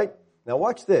waters, right? Now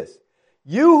watch this.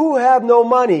 You who have no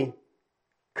money,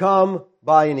 come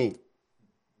buy and eat.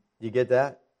 You get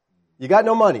that? You got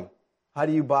no money. How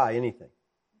do you buy anything?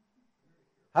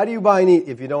 How do you buy and eat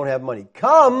if you don't have money?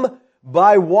 Come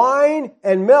buy wine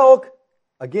and milk,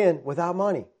 again, without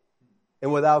money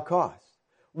and without cost.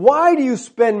 Why do you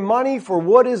spend money for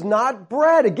what is not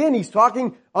bread? Again, he's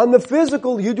talking on the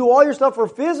physical. You do all your stuff for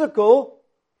physical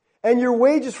and your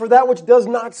wages for that which does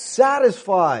not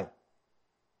satisfy.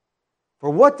 For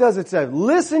what does it say?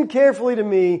 Listen carefully to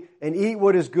me and eat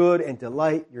what is good and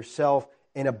delight yourself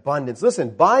in abundance. Listen,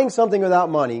 buying something without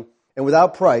money and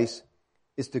without price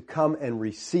is to come and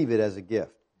receive it as a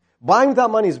gift. Buying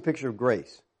without money is a picture of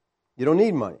grace. You don't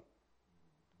need money.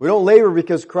 We don't labor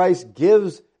because Christ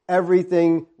gives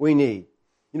everything we need.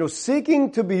 You know,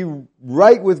 seeking to be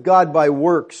right with God by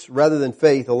works rather than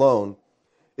faith alone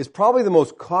is probably the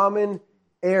most common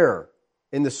error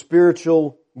in the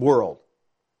spiritual world.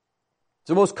 It's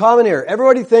the most common error.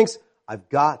 Everybody thinks, I've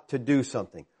got to do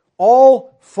something.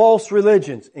 All false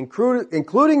religions,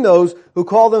 including those who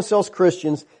call themselves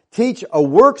Christians, teach a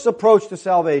works approach to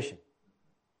salvation.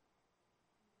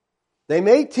 They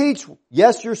may teach,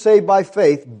 yes, you're saved by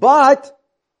faith, but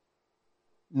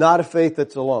not a faith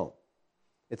that's alone.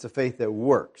 It's a faith that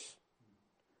works.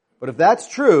 But if that's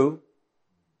true,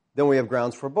 then we have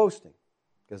grounds for boasting.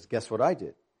 Because guess what I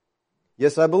did?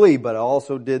 Yes, I believe, but I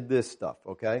also did this stuff,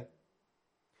 okay?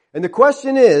 And the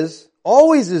question is,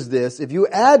 always is this, if you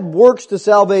add works to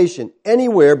salvation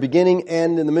anywhere, beginning,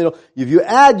 end, in the middle, if you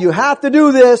add, you have to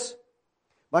do this.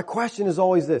 My question is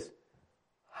always this,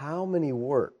 how many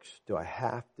works do I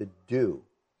have to do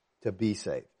to be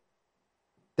saved?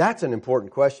 That's an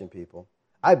important question, people.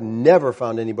 I've never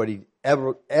found anybody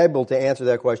ever able to answer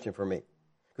that question for me.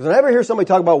 Because whenever I hear somebody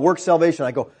talk about work salvation,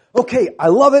 I go, okay, I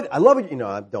love it. You know,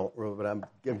 I don't, but I'm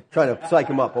trying to psych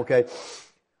them up, okay?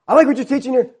 I like what you're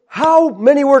teaching here. How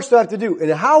many works do I have to do?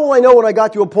 And how will I know when I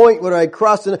got to a point when I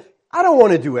crossed it? I don't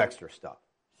want to do extra stuff.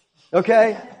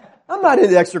 Okay? I'm not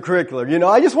into extracurricular, you know.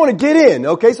 I just want to get in,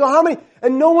 okay? So how many?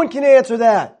 And no one can answer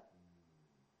that.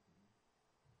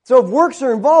 So if works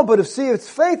are involved, but if it's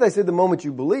faith, I said the moment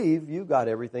you believe, you got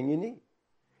everything you need.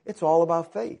 It's all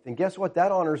about faith. And guess what?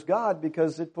 That honors God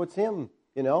because it puts Him,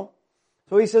 you know.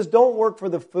 So He says, don't work for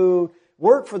the food.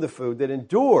 Work for the food that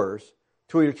endures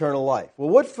to eternal life. Well,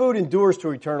 what food endures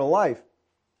to eternal life?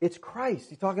 It's Christ.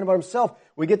 He's talking about Himself.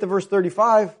 We get to verse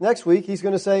 35 next week. He's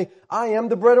going to say, I am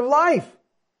the bread of life.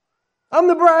 I'm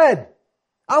the bread.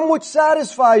 I'm what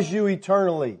satisfies you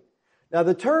eternally. Now,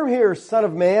 the term here, Son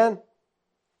of Man,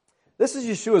 this is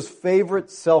Yeshua's favorite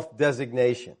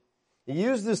self-designation. He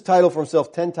used this title for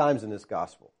Himself 10 times in this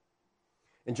gospel.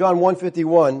 In John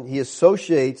 1:51, He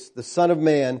associates the Son of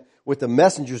Man with the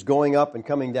messengers going up and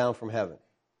coming down from heaven.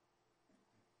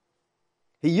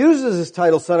 He uses his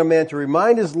title, Son of Man, to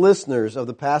remind his listeners of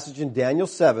the passage in Daniel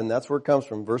 7, that's where it comes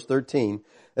from, verse 13,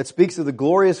 that speaks of the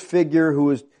glorious figure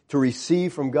who is to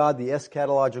receive from God the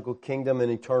eschatological kingdom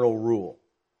and eternal rule.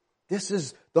 This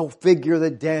is the figure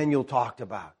that Daniel talked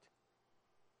about.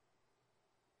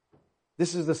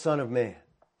 This is the Son of Man.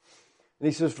 And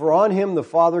he says, for on Him the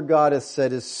Father God hath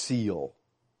set His seal.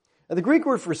 Now the Greek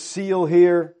word for seal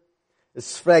here is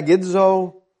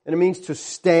sphragizo, and it means to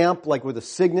stamp, like with a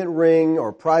signet ring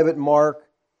or private mark.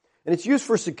 And it's used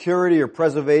for security or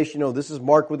preservation. Oh, this is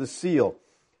marked with a seal.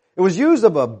 It was used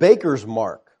of a baker's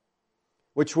mark,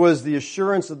 which was the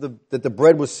assurance of that the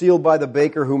bread was sealed by the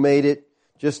baker who made it,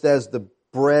 just as the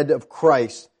bread of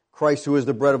Christ, Christ who is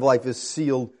the bread of life, is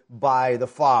sealed by the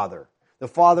Father. The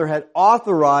Father had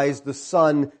authorized the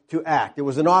Son to act. It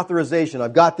was an authorization.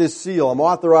 I've got this seal. I'm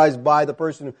authorized by the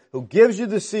person who gives you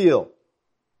the seal.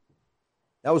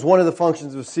 That was one of the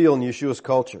functions of a seal in Yeshua's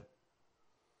culture.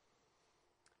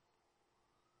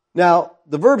 Now,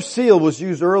 the verb seal was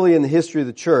used early in the history of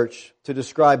the church to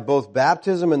describe both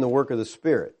baptism and the work of the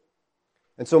Spirit.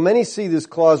 And so many see this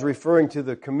clause referring to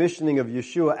the commissioning of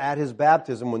Yeshua at His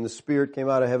baptism when the Spirit came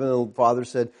out of heaven and the Father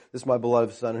said, this is my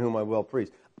beloved Son in whom I well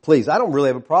please. I don't really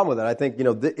have a problem with that. I think, you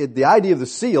know, the idea of the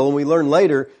seal, and we learn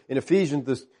later in Ephesians,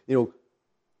 this, you know,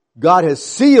 God has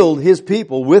sealed His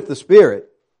people with the Spirit.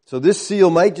 So this seal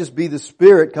might just be the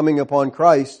Spirit coming upon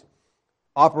Christ,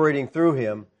 operating through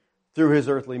Him, through His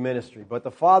earthly ministry. But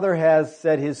the Father has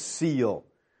set His seal.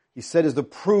 He set His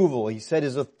approval. He set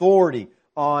His authority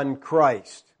on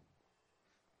Christ.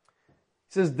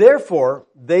 He says, therefore,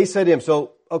 they said to Him.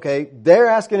 So, okay, they're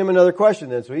asking Him another question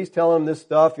then. So He's telling them this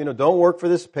stuff, you know, don't work for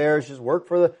this perishes, work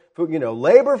for the food, you know,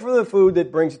 labor for the food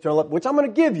that brings eternal life, which I'm going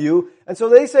to give you. And so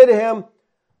they say to Him,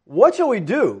 what shall we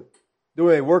do? Do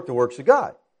we work the works of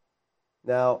God?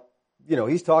 Now, you know,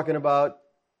 He's talking about,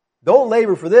 don't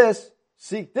labor for this,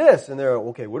 seek this. And they're,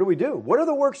 okay, what do we do? What are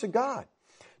the works of God?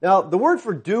 Now, the word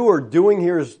for do or doing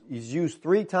here is used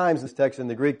 3 times in this text in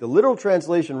the Greek. The literal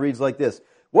translation reads like this.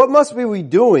 What must we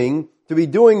doing to be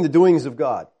doing the doings of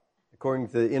God? According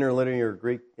to the interlinear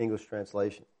Greek English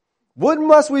translation. What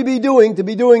must we be doing to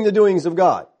be doing the doings of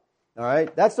God? All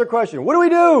right, that's their question. What do we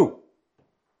do?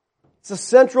 It's a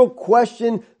central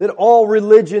question that all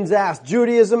religions ask.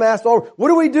 Judaism asked what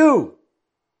do we do?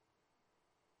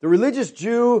 The religious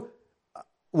Jew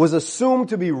was assumed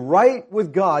to be right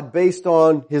with God based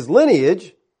on his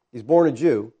lineage. He's born a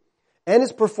Jew. and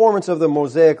its performance of the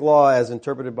Mosaic law as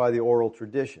interpreted by the oral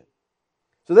tradition.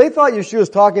 So they thought Yeshua was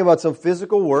talking about some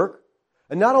physical work,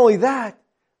 and not only that,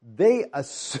 they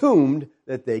assumed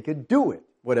that they could do it,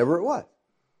 whatever it was.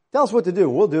 Tell us what to do,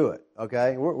 we'll do it,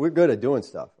 okay? We're good at doing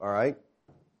stuff, all right?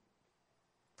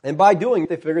 And by doing it,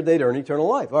 they figured they'd earn eternal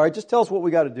life. All right, just tell us what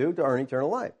we got to do to earn eternal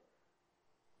life.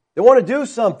 They want to do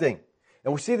something.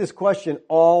 And we see this question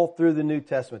all through the New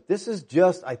Testament. This is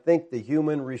just, I think, the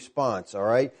human response, all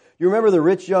right? You remember the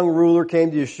rich young ruler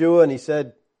came to Yeshua and he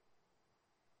said,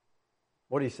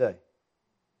 what did he say?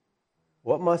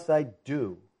 What must I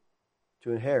do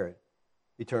to inherit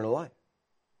eternal life?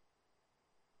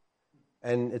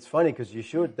 And it's funny because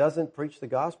Yeshua doesn't preach the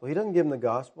gospel. He doesn't give him the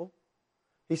gospel.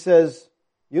 He says,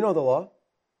 you know the law,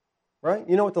 right?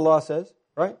 You know what the law says,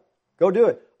 right? Go do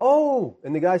it. Oh,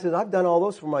 and the guy says, I've done all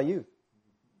those from my youth.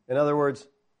 In other words,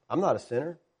 I'm not a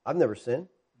sinner. I've never sinned.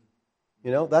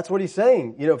 You know, that's what he's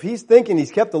saying. You know, if he's thinking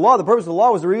he's kept the law, the purpose of the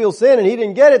law was to reveal sin and he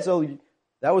didn't get it, so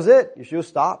that was it. Yeshua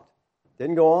stopped.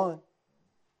 Didn't go on.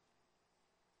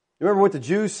 You remember what the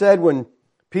Jews said when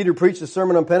Peter preached the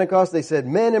sermon on Pentecost? They said,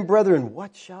 men and brethren,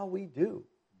 what shall we do?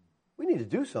 We need to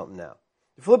do something now.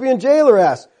 The Philippian jailer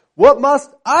asked, what must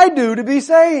I do to be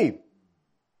saved?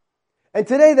 And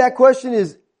today that question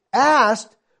is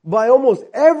asked by almost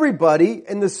everybody,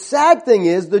 and the sad thing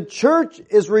is the church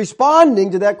is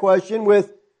responding to that question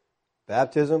with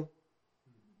baptism,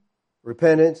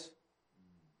 repentance,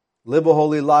 live a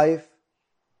holy life.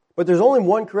 But there's only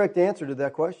one correct answer to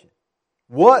that question.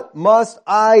 What must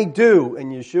I do?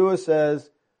 And Yeshua says,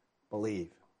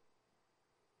 believe.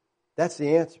 That's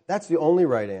the answer. That's the only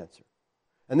right answer.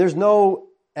 And there's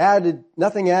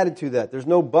nothing added to that. There's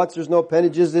no buts, there's no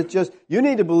appendages. It's just, you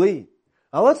need to believe.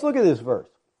 Now let's look at this verse.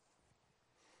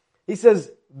 He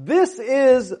says, this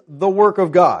is the work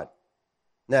of God.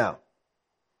 Now,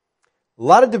 a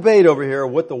lot of debate over here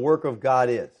what the work of God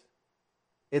is.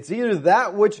 It's either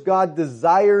that which God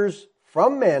desires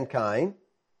from mankind,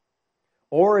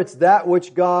 or it's that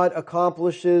which God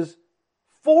accomplishes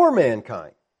for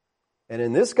mankind. And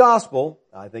in this gospel,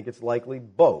 I think it's likely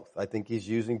both. I think he's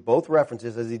using both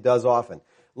references as he does often.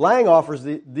 Lang offers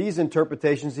these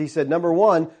interpretations. He said, number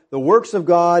one, the works of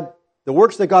God, the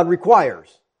works that God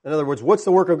requires. In other words, what's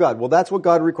the work of God? Well, that's what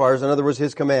God requires. In other words,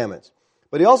 His commandments.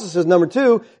 But he also says, number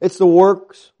two, it's the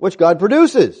works which God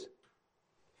produces.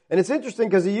 And it's interesting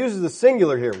because he uses the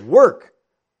singular here. Work.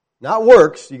 Not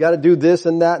works. You got to do this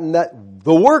and that and that.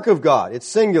 The work of God. It's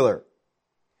singular.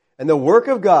 And the work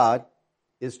of God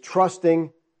is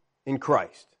trusting in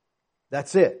Christ.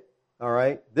 That's it. All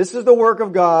right? This is the work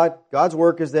of God. God's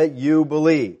work is that you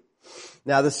believe.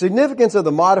 Now, the significance of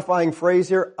the modifying phrase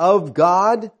here, of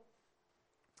God,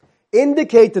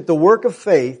 indicate that the work of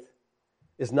faith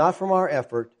is not from our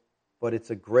effort, but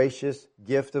it's a gracious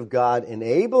gift of God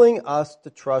enabling us to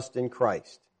trust in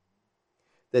Christ.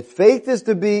 That faith is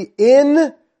to be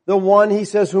in the one, he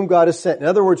says, whom God has sent. In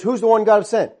other words, who's the one God has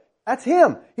sent? That's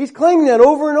Him. He's claiming that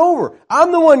over and over.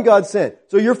 I'm the one God sent.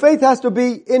 So your faith has to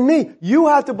be in me. You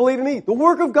have to believe in me. The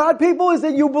work of God, people, is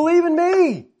that you believe in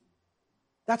me.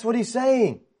 That's what he's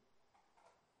saying.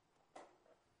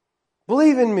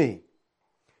 Believe in me.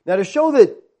 Now, to show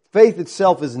that faith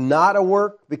itself is not a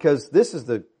work, because this is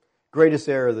the greatest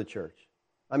error of the church.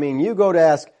 I mean, you go to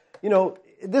ask,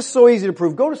 this is so easy to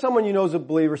prove. Go to someone you know is a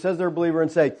believer, says they're a believer,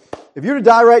 and say, if you were to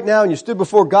die right now and you stood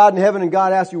before God in heaven and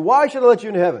God asked you, why should I let you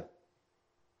into heaven?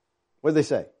 What do they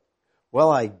say?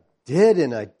 Well, I did,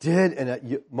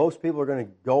 and most people are going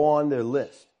to go on their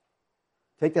list.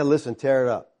 Take that list and tear it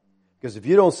up. Because if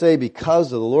you don't say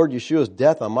because of the Lord Yeshua's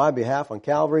death on my behalf on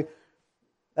Calvary,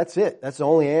 that's it. That's the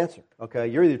only answer. Okay,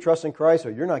 you're either trusting Christ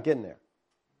or you're not getting there.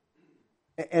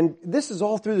 And this is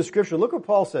all through the Scripture. Look what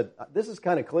Paul said. This is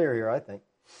kind of clear here, I think.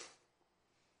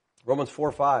 Romans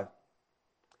 4:5.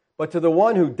 But to the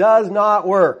one who does not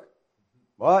work,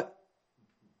 what?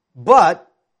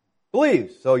 But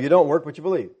believes. So you don't work, but you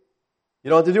believe. You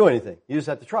don't have to do anything. You just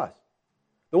have to trust.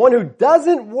 The one who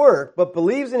doesn't work, but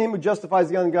believes in Him who justifies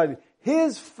the ungodly,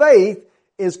 his faith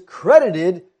is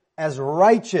credited as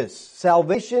righteous.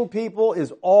 Salvation, people,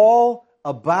 is all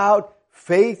about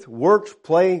faith. Works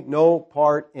play no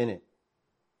part in it.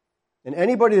 And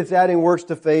anybody that's adding works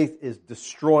to faith is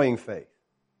destroying faith.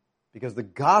 Because the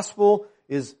gospel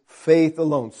is faith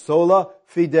alone. Sola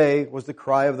fide was the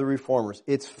cry of the reformers.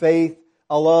 It's faith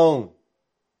alone.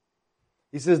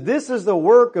 He says, this is the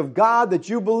work of God, that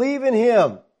you believe in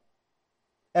Him.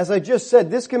 As I just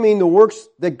said, this can mean the works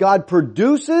that God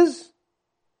produces.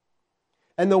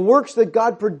 And the works that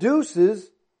God produces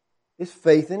is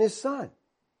faith in His Son.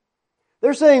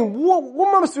 They're saying,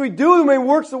 what must we do when we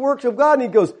work the works of God? And he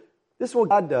goes, this is what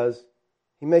God does.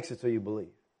 He makes it so you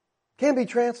believe. Can't be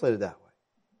translated that way.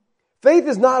 Faith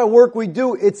is not a work we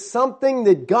do. It's something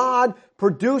that God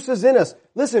produces in us.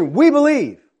 Listen, we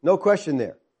believe. No question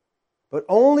there. But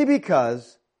only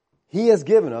because He has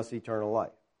given us eternal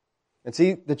life. And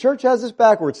see, the church has this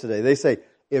backwards today. They say,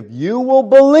 if you will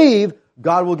believe,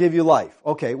 God will give you life.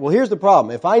 Okay, well here's the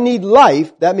problem. If I need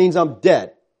life, that means I'm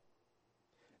dead.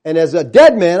 And as a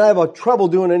dead man, I have a trouble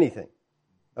doing anything.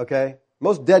 Okay?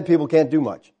 Most dead people can't do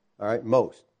much. All right?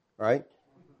 Most. All right?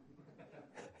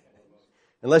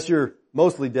 Unless you're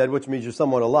mostly dead, which means you're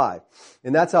somewhat alive.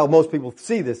 And that's how most people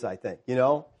see this, I think. You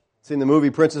know? Seen the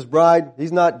movie Princess Bride?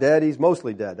 He's not dead, he's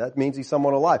mostly dead. That means he's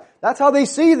somewhat alive. That's how they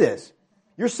see this.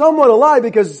 You're somewhat alive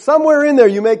because somewhere in there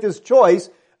you make this choice,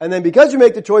 and then because you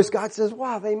make the choice, God says,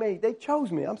 wow, they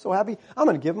chose me. I'm so happy. I'm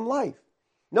going to give them life.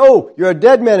 No, you're a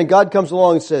dead man and God comes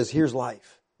along and says, here's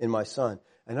life in my Son.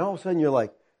 And all of a sudden you're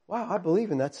like, wow, I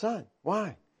believe in that Son.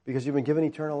 Why? Because you've been given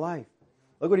eternal life.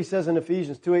 Look what he says in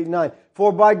Ephesians 2:8-9.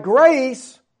 For by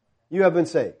grace you have been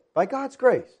saved. By God's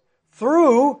grace.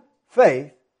 Through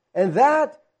faith. And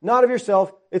that, not of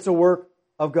yourself, it's a work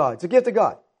of God. It's a gift of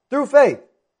God. Through faith.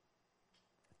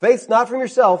 Faith's not from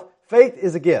yourself. Faith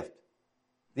is a gift.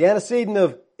 The antecedent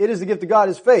of it is the gift of God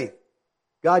is faith.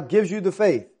 God gives you the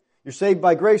faith. You're saved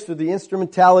by grace through the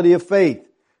instrumentality of faith.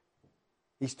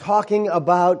 He's talking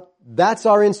about that's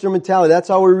our instrumentality. That's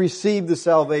how we receive the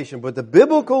salvation. But the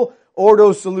biblical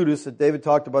Ordo Salutis that David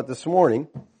talked about this morning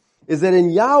is that in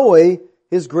Yahweh,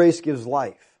 His grace gives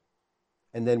life.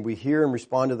 And then we hear and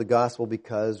respond to the gospel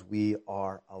because we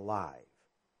are alive.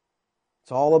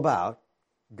 It's all about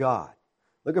God.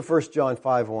 Look at 1 John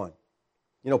 5:1.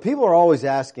 You know, people are always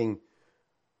asking,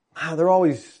 they're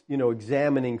always,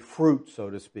 examining fruit, so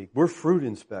to speak. We're fruit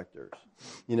inspectors.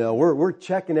 We're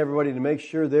checking everybody to make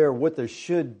sure they're what they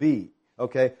should be.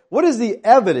 Okay? What is the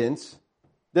evidence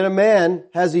that a man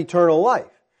has eternal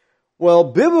life? Well,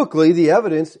 biblically, the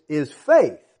evidence is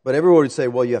faith. But everyone would say,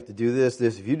 well, you have to do this.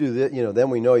 If you do this, then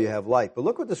we know you have life. But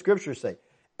look what the scriptures say.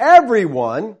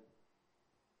 Everyone,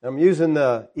 I'm using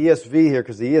the ESV here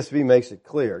because the ESV makes it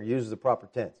clear. It uses the proper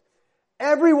tense.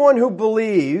 Everyone who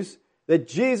believes that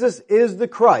Jesus is the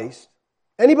Christ,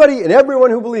 anybody and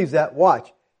everyone who believes that,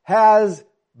 watch, has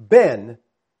been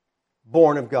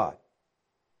born of God.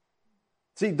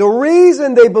 See, the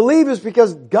reason they believe is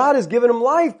because God has given them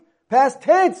life. Past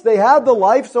tense, they have the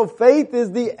life, so faith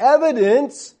is the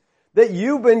evidence that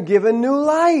you've been given new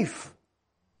life.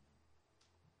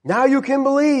 Now you can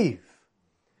believe.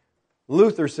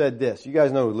 Luther said this. You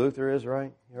guys know who Luther is,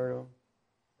 right? You heard of him?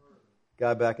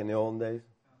 Guy back in the olden days.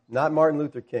 Not Martin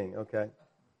Luther King, okay?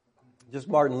 Just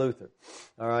Martin Luther,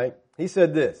 all right? He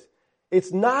said this.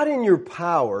 It's not in your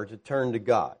power to turn to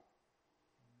God.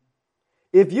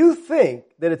 If you think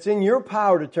that it's in your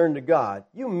power to turn to God,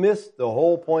 you miss the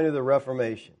whole point of the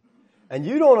Reformation. And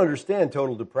you don't understand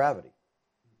total depravity.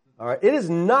 All right? It is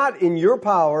not in your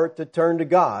power to turn to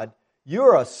God.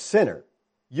 You're a sinner.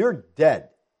 You're dead.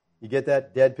 You get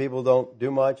that? Dead people don't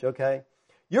do much, okay?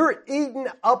 You're eaten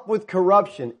up with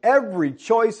corruption. Every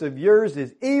choice of yours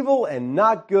is evil and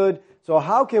not good. So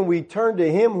how can we turn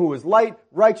to Him who is light,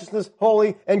 righteousness,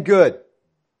 holy, and good?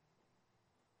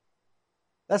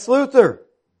 That's Luther.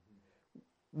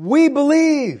 We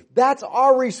believe. That's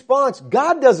our response.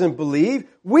 God doesn't believe.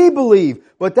 We believe.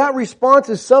 But that response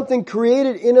is something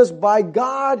created in us by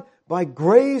God. By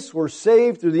grace, we're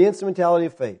saved through the instrumentality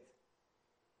of faith.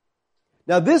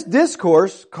 Now this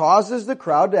discourse causes the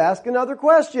crowd to ask another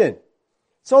question.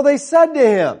 So they said to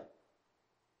him,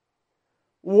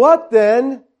 what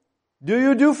then do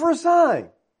you do for a sign?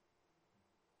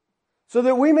 So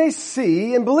that we may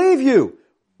see and believe you.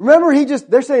 Remember,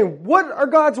 they're saying, what are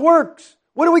God's works?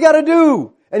 What do we got to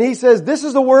do? And he says, this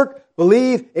is the work,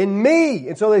 believe in me.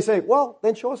 And so they say, well,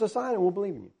 then show us a sign and we'll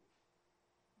believe in you.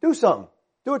 Do something.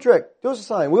 Do a trick. Do us a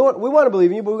sign. We want to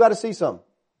believe in you, but we got to see something.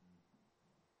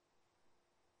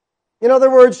 In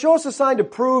other words, show us a sign to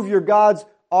prove you're God's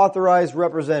authorized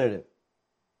representative.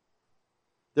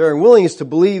 Their unwillingness to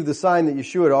believe the sign that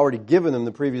Yeshua had already given them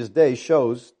the previous day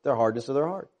shows their hardness of their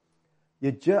heart.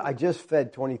 I just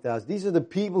fed 20,000. These are the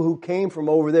people who came from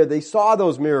over there. They saw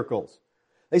those miracles.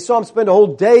 They saw him spend a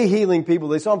whole day healing people.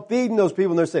 They saw him feeding those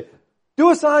people, and they're saying,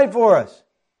 do a sign for us.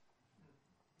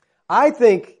 I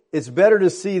think it's better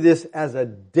to see this as a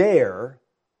dare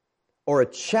or a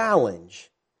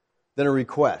challenge than a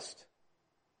request.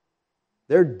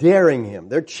 They're daring him.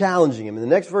 They're challenging him. And the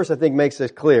next verse, I think, makes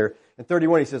this clear. In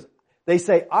 31, he says, they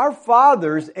say, our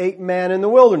fathers ate manna in the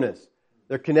wilderness.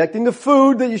 They're connecting the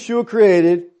food that Yeshua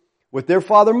created with their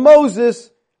father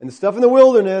Moses and the stuff in the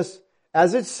wilderness.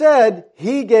 As it said,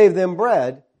 he gave them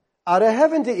bread out of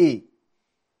heaven to eat.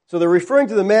 So they're referring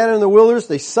to the manna in the wilderness.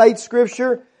 They cite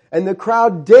Scripture, and the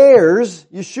crowd dares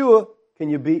Yeshua. Can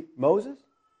you beat Moses?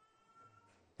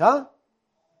 Huh?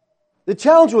 The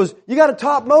challenge was, you got to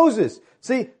top Moses.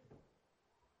 See,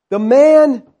 the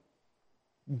man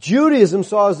Judaism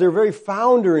saw as their very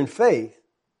founder in faith,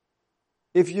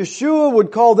 if Yeshua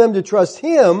would call them to trust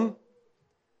Him,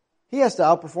 He has to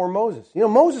outperform Moses. You know,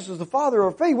 Moses is the father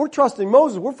of faith. We're trusting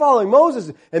Moses. We're following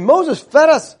Moses. And Moses fed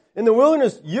us in the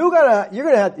wilderness. You're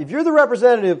gonna have, if you're the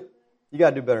representative, you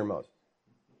gotta do better than Moses.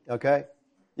 Okay?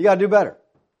 You gotta do better.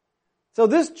 So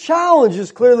this challenge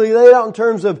is clearly laid out in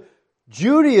terms of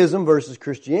Judaism versus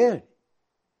Christianity.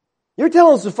 You're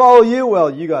telling us to follow you, well,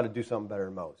 you gotta do something better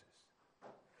than Moses.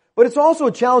 But it's also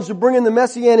a challenge to bring in the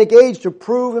Messianic age to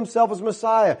prove Himself as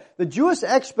Messiah. The Jewish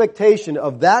expectation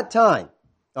of that time,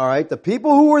 all right, the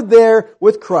people who were there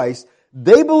with Christ,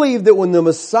 they believed that when the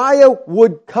Messiah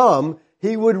would come,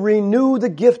 He would renew the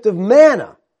gift of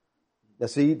manna. Now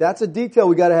see, that's a detail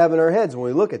we got to have in our heads when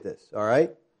we look at this, all right?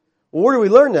 Well, where do we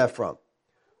learn that from?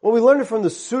 Well, we learned it from the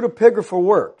Pseudepigrapha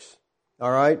works,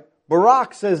 all right?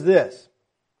 Barak says this,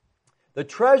 "The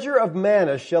treasure of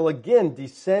manna shall again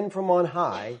descend from on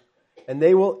high, and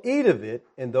they will eat of it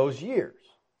in those years."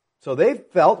 So they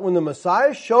felt when the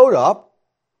Messiah showed up,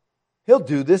 He'll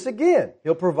do this again.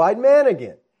 He'll provide manna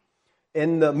again.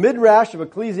 In the Midrash of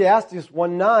Ecclesiastes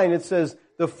 1:9, it says,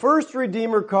 "The first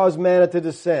Redeemer caused manna to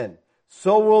descend.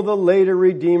 So will the later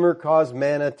Redeemer cause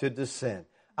manna to descend."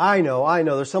 I know.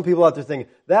 There's some people out there thinking,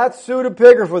 that's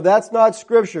pseudepigrapha, that's not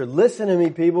Scripture. Listen to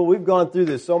me, people. We've gone through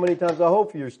this so many times. I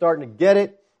hope you're starting to get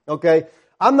it. Okay?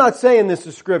 I'm not saying this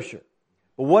is Scripture.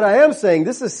 But what I am saying,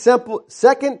 this is simple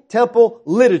Second Temple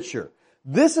literature.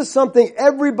 This is something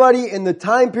everybody in the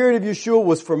time period of Yeshua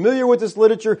was familiar with this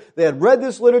literature. They had read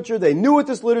this literature. They knew what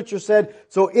this literature said.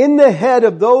 So in the head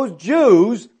of those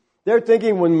Jews, they're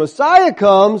thinking when Messiah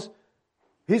comes,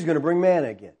 He's going to bring manna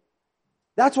again.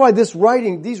 That's why these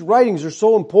writings are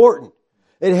so important.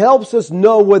 It helps us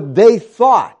know what they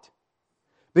thought.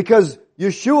 Because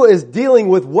Yeshua is dealing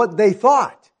with what they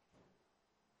thought.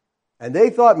 And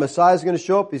they thought Messiah's going to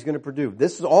show up, He's going to produce.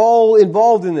 This is all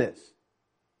involved in this.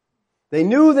 They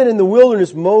knew that in the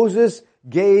wilderness, Moses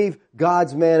gave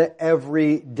God's manna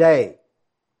every day.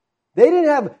 They didn't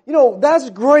have, that's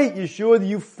great, Yeshua, that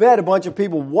you fed a bunch of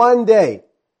people one day.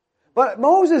 But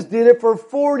Moses did it for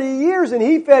 40 years and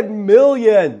He fed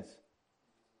millions.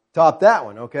 Top that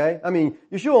one, okay? I mean,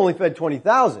 Yeshua only fed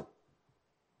 20,000.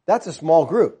 That's a small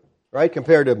group, right?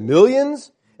 Compared to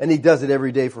millions, and He does it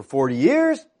every day for 40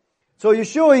 years. So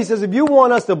Yeshua, He says, if you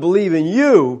want us to believe in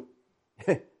you,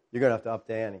 you're going to have to up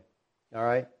the ante. All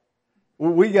right?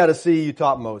 We got to see you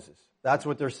top Moses. That's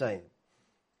what they're saying.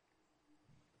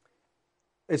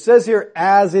 It says here,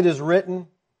 as it is written.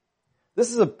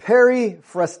 This is a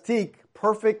periphrastic,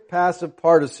 perfect passive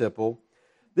participle.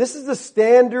 This is the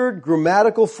standard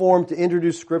grammatical form to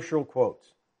introduce scriptural quotes.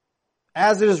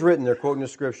 As it is written, they're quoting the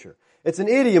Scripture. It's an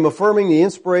idiom affirming the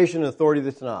inspiration and authority of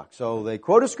the Tanakh. So they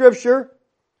quote a Scripture,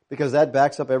 because that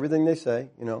backs up everything they say.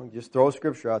 Just throw a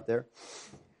Scripture out there.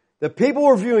 The people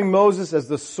were viewing Moses as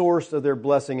the source of their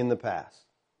blessing in the past.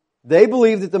 They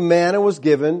believed that the manna was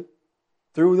given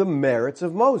through the merits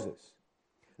of Moses.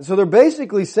 And so they're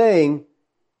basically saying,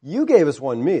 you gave us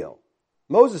one meal.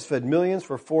 Moses fed millions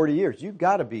for 40 years. You've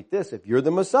got to beat this if you're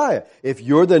the Messiah. If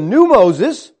you're the new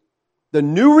Moses, the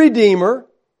new Redeemer,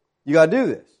 you got to do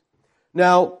this.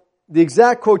 Now, the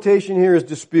exact quotation here is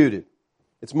disputed.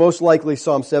 It's most likely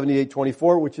Psalm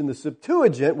 78:24, which in the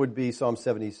Septuagint would be Psalm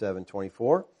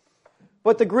 77:24.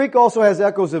 But the Greek also has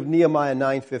echoes of Nehemiah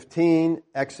 9:15,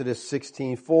 Exodus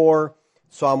 16:4,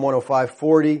 Psalm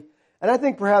 105:40. And I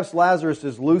think perhaps Lazarus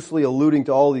is loosely alluding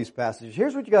to all these passages.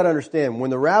 Here's what you got to understand.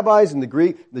 When the rabbis and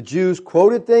the Jews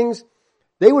quoted things,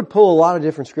 they would pull a lot of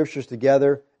different scriptures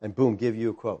together and boom, give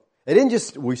you a quote. They didn't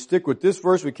just, we stick with this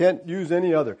verse, we can't use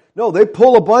any other. No, they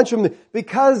pull a bunch of them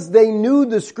because they knew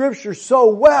the Scripture so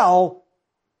well,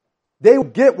 they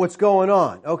would get what's going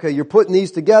on. Okay, you're putting these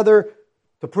together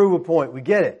to prove a point. We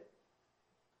get it.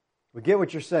 We get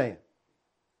what you're saying.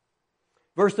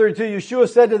 Verse 32, Yeshua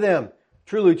said to them,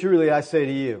 "Truly, truly, I say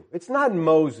to you, it's not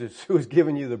Moses who has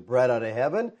given you the bread out of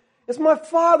heaven. It's my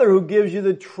Father who gives you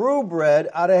the true bread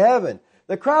out of heaven."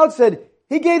 The crowd said,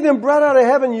 "He gave them bread out of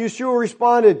heaven." Yeshua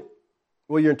responded,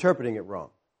 "Well, you're interpreting it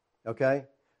wrong." Okay?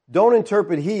 Don't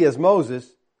interpret He as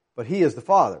Moses, but He as the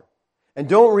Father. And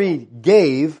don't read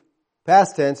gave,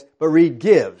 past tense, but read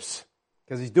gives,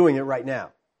 because He's doing it right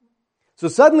now. So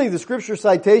suddenly the scripture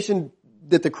citation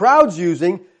that the crowd's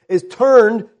using is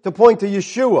turned to point to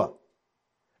Yeshua.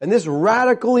 And this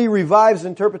radically revives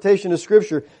interpretation of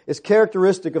Scripture is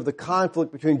characteristic of the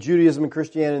conflict between Judaism and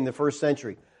Christianity in the first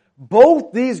century.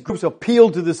 Both these groups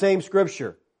appealed to the same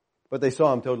Scripture, but they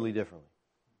saw them totally differently.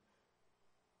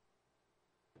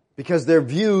 Because their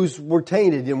views were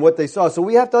tainted in what they saw. So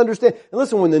we have to understand. And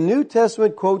listen, when the New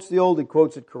Testament quotes the Old, it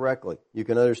quotes it correctly. You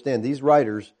can understand these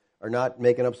writers are not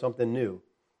making up something new.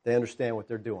 They understand what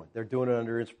they're doing. They're doing it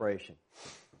under inspiration.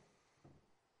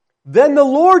 Then the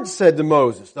Lord said to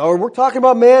Moses, now we're talking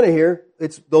about manna here.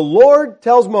 It's the Lord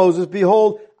tells Moses,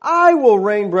 behold, I will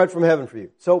rain bread from heaven for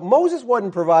you. So Moses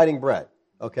wasn't providing bread,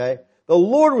 okay? The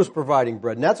Lord was providing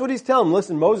bread. And that's what he's telling him.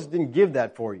 Listen, Moses didn't give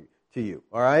that to you,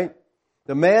 all right?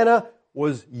 The manna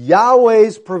was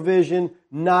Yahweh's provision,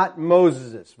 not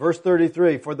Moses's. Verse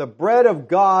 33, for the bread of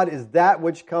God is that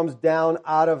which comes down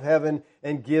out of heaven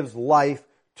and gives life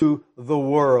to the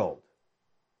world.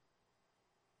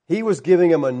 He was giving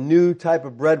them a new type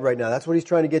of bread right now. That's what he's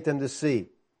trying to get them to see.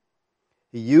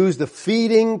 He used the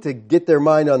feeding to get their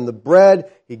mind on the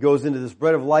bread. He goes into this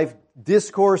bread of life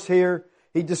discourse here.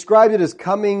 He described it as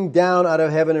coming down out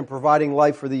of heaven and providing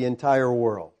life for the entire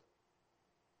world.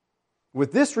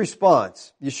 With this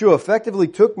response, Yeshua effectively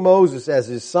took Moses as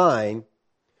his sign,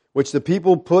 which the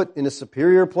people put in a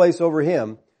superior place over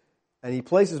him, and he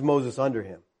places Moses under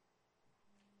him.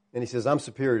 And he says, I'm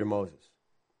superior to Moses.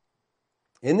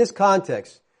 In this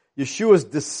context, Yeshua's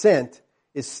descent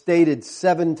is stated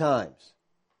 7 times.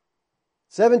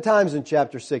 7 times in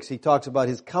chapter 6, he talks about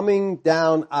his coming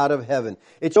down out of heaven.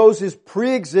 It shows his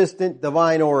pre-existent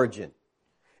divine origin.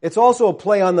 It's also a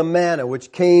play on the manna,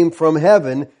 which came from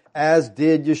heaven, as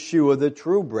did Yeshua, the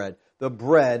true bread, the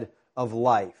bread of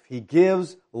life. He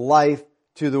gives life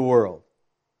to the world.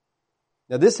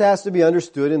 Now this has to be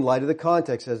understood in light of the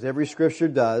context, as every scripture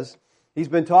does. He's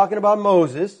been talking about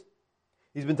Moses.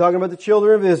 He's been talking about the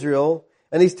children of Israel.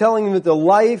 And he's telling them that the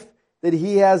life that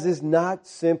he has is not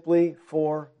simply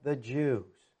for the Jews.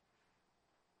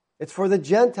 It's for the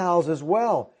Gentiles as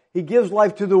well. He gives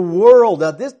life to the world.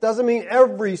 Now this doesn't mean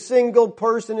every single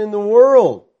person in the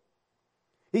world.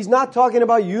 He's not talking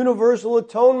about universal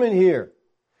atonement here.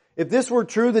 If this were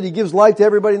true that he gives life to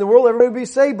everybody in the world, everybody would be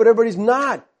saved, but everybody's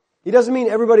not. He doesn't mean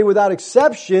everybody without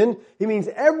exception. He means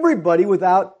everybody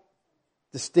without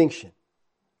distinction.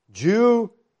 Jew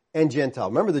and Gentile.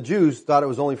 Remember, the Jews thought it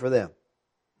was only for them.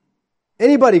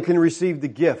 Anybody can receive the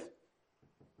gift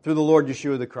through the Lord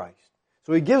Yeshua the Christ.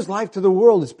 So he gives life to the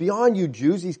world. It's beyond you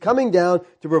Jews. He's coming down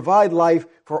to provide life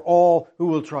for all who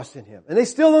will trust in him. And they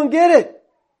still don't get it.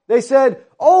 They said,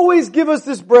 always give us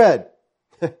this bread.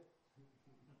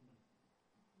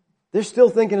 They're still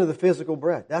thinking of the physical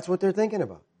bread. That's what they're thinking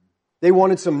about. They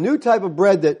wanted some new type of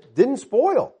bread that didn't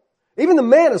spoil. Even the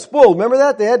manna spoiled. Remember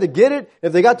that? They had to get it.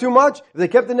 If they got too much, if they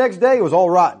kept the next day, it was all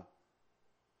rotten.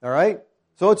 All right?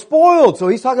 So it's spoiled. So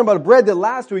he's talking about a bread that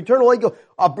lasts to eternal life.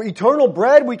 Eternal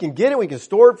bread, we can get it, we can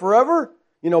store it forever.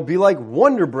 Be like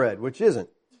Wonder Bread, which isn't.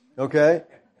 Okay?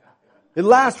 It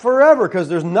lasts forever because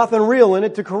there's nothing real in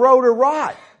it to corrode or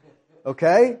rot.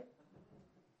 Okay?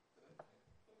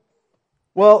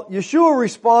 Well, Yeshua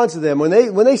responds to them when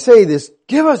they say this,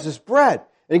 give us this bread.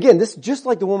 And again, this is just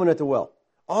like the woman at the well.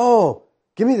 Oh,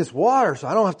 give me this water so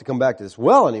I don't have to come back to this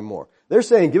well anymore. They're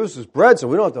saying, give us this bread so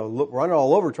we don't have to run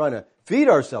all over trying to feed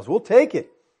ourselves. We'll take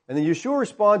it. And then Yeshua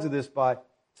responds to this by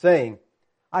saying,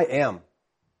 I am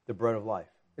the bread of life.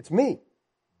 It's me.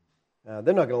 They're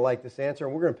not going to like this answer,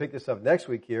 and we're going to pick this up next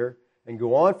week here and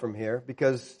go on from here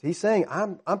because he's saying,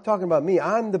 I'm talking about me.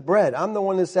 I'm the bread. I'm the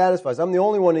one that satisfies. I'm the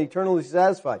only one eternally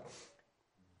satisfied.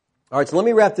 All right, so let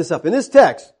me wrap this up. In this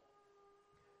text,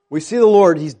 we see the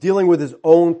Lord, he's dealing with his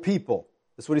own people.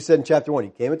 That's what he said in chapter 1. He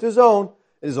came into his own,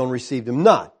 and his own received him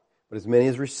not. But as many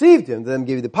as received him, to them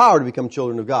gave he the power to become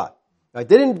children of God. Right?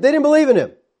 They didn't believe in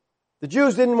him. The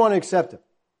Jews didn't want to accept him.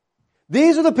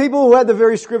 These are the people who had the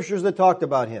very scriptures that talked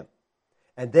about him.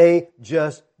 And they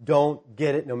just don't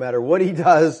get it. No matter what he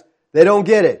does, they don't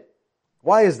get it.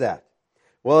 Why is that?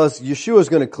 Well, as Yeshua is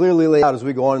going to clearly lay out as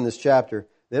we go on in this chapter,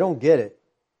 they don't get it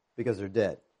because they're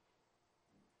dead.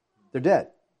 They're dead.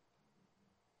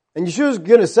 And Yeshua is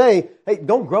going to say, hey,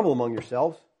 don't grumble among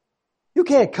yourselves. You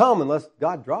can't come unless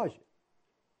God draws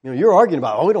you. You're arguing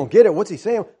about, oh, we don't get it. What's he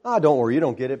saying? Don't worry, you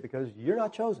don't get it because you're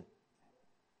not chosen.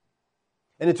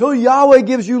 And until Yahweh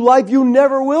gives you life, you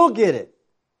never will get it.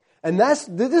 And this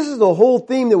is the whole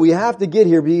theme that we have to get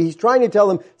here. He's trying to tell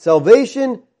them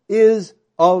salvation is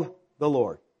of the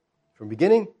Lord. From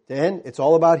beginning to end, it's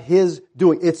all about his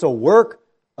doing. It's a work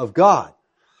of God.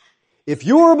 If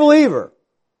you're a believer,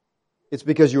 it's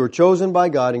because you were chosen by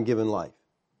God and given life.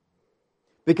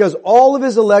 Because all of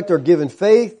his elect are given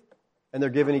faith and they're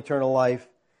given eternal life.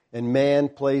 And man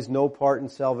plays no part in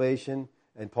salvation.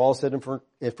 And Paul said in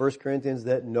 1 Corinthians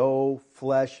that no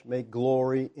flesh may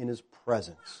glory in his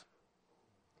presence.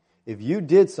 If you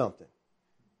did something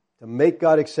to make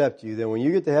God accept you, then when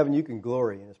you get to heaven, you can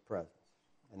glory in his presence.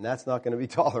 And that's not going to be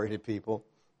tolerated, people.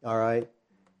 All right?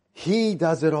 He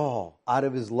does it all out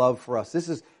of his love for us. This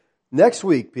is next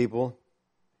week, people.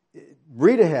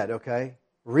 Read ahead, okay?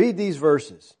 Read these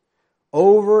verses.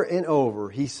 Over and over,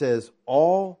 he says,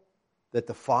 all that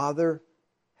the Father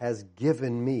has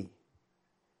given me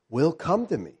will come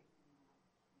to me.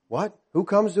 What? Who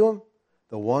comes to him?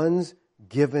 The ones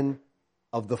given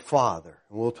of the Father.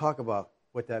 And we'll talk about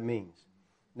what that means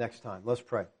next time. Let's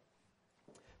pray.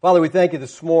 Father, we thank you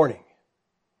this morning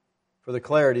for the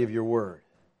clarity of your word.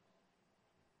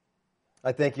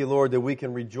 I thank you, Lord, that we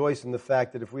can rejoice in the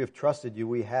fact that if we have trusted you,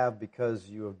 we have because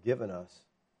you have given us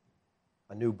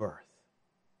a new birth.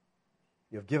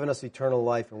 You have given us eternal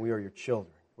life, and we are your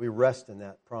children. We rest in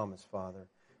that promise, Father.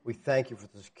 We thank you for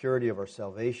the security of our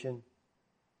salvation.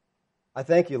 I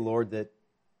thank you, Lord, that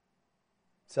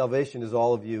salvation is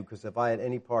all of you, because if I had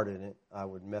any part in it, I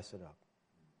would mess it up.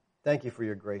 Thank you for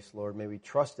your grace, Lord. May we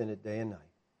trust in it day and night.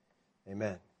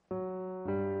 Amen.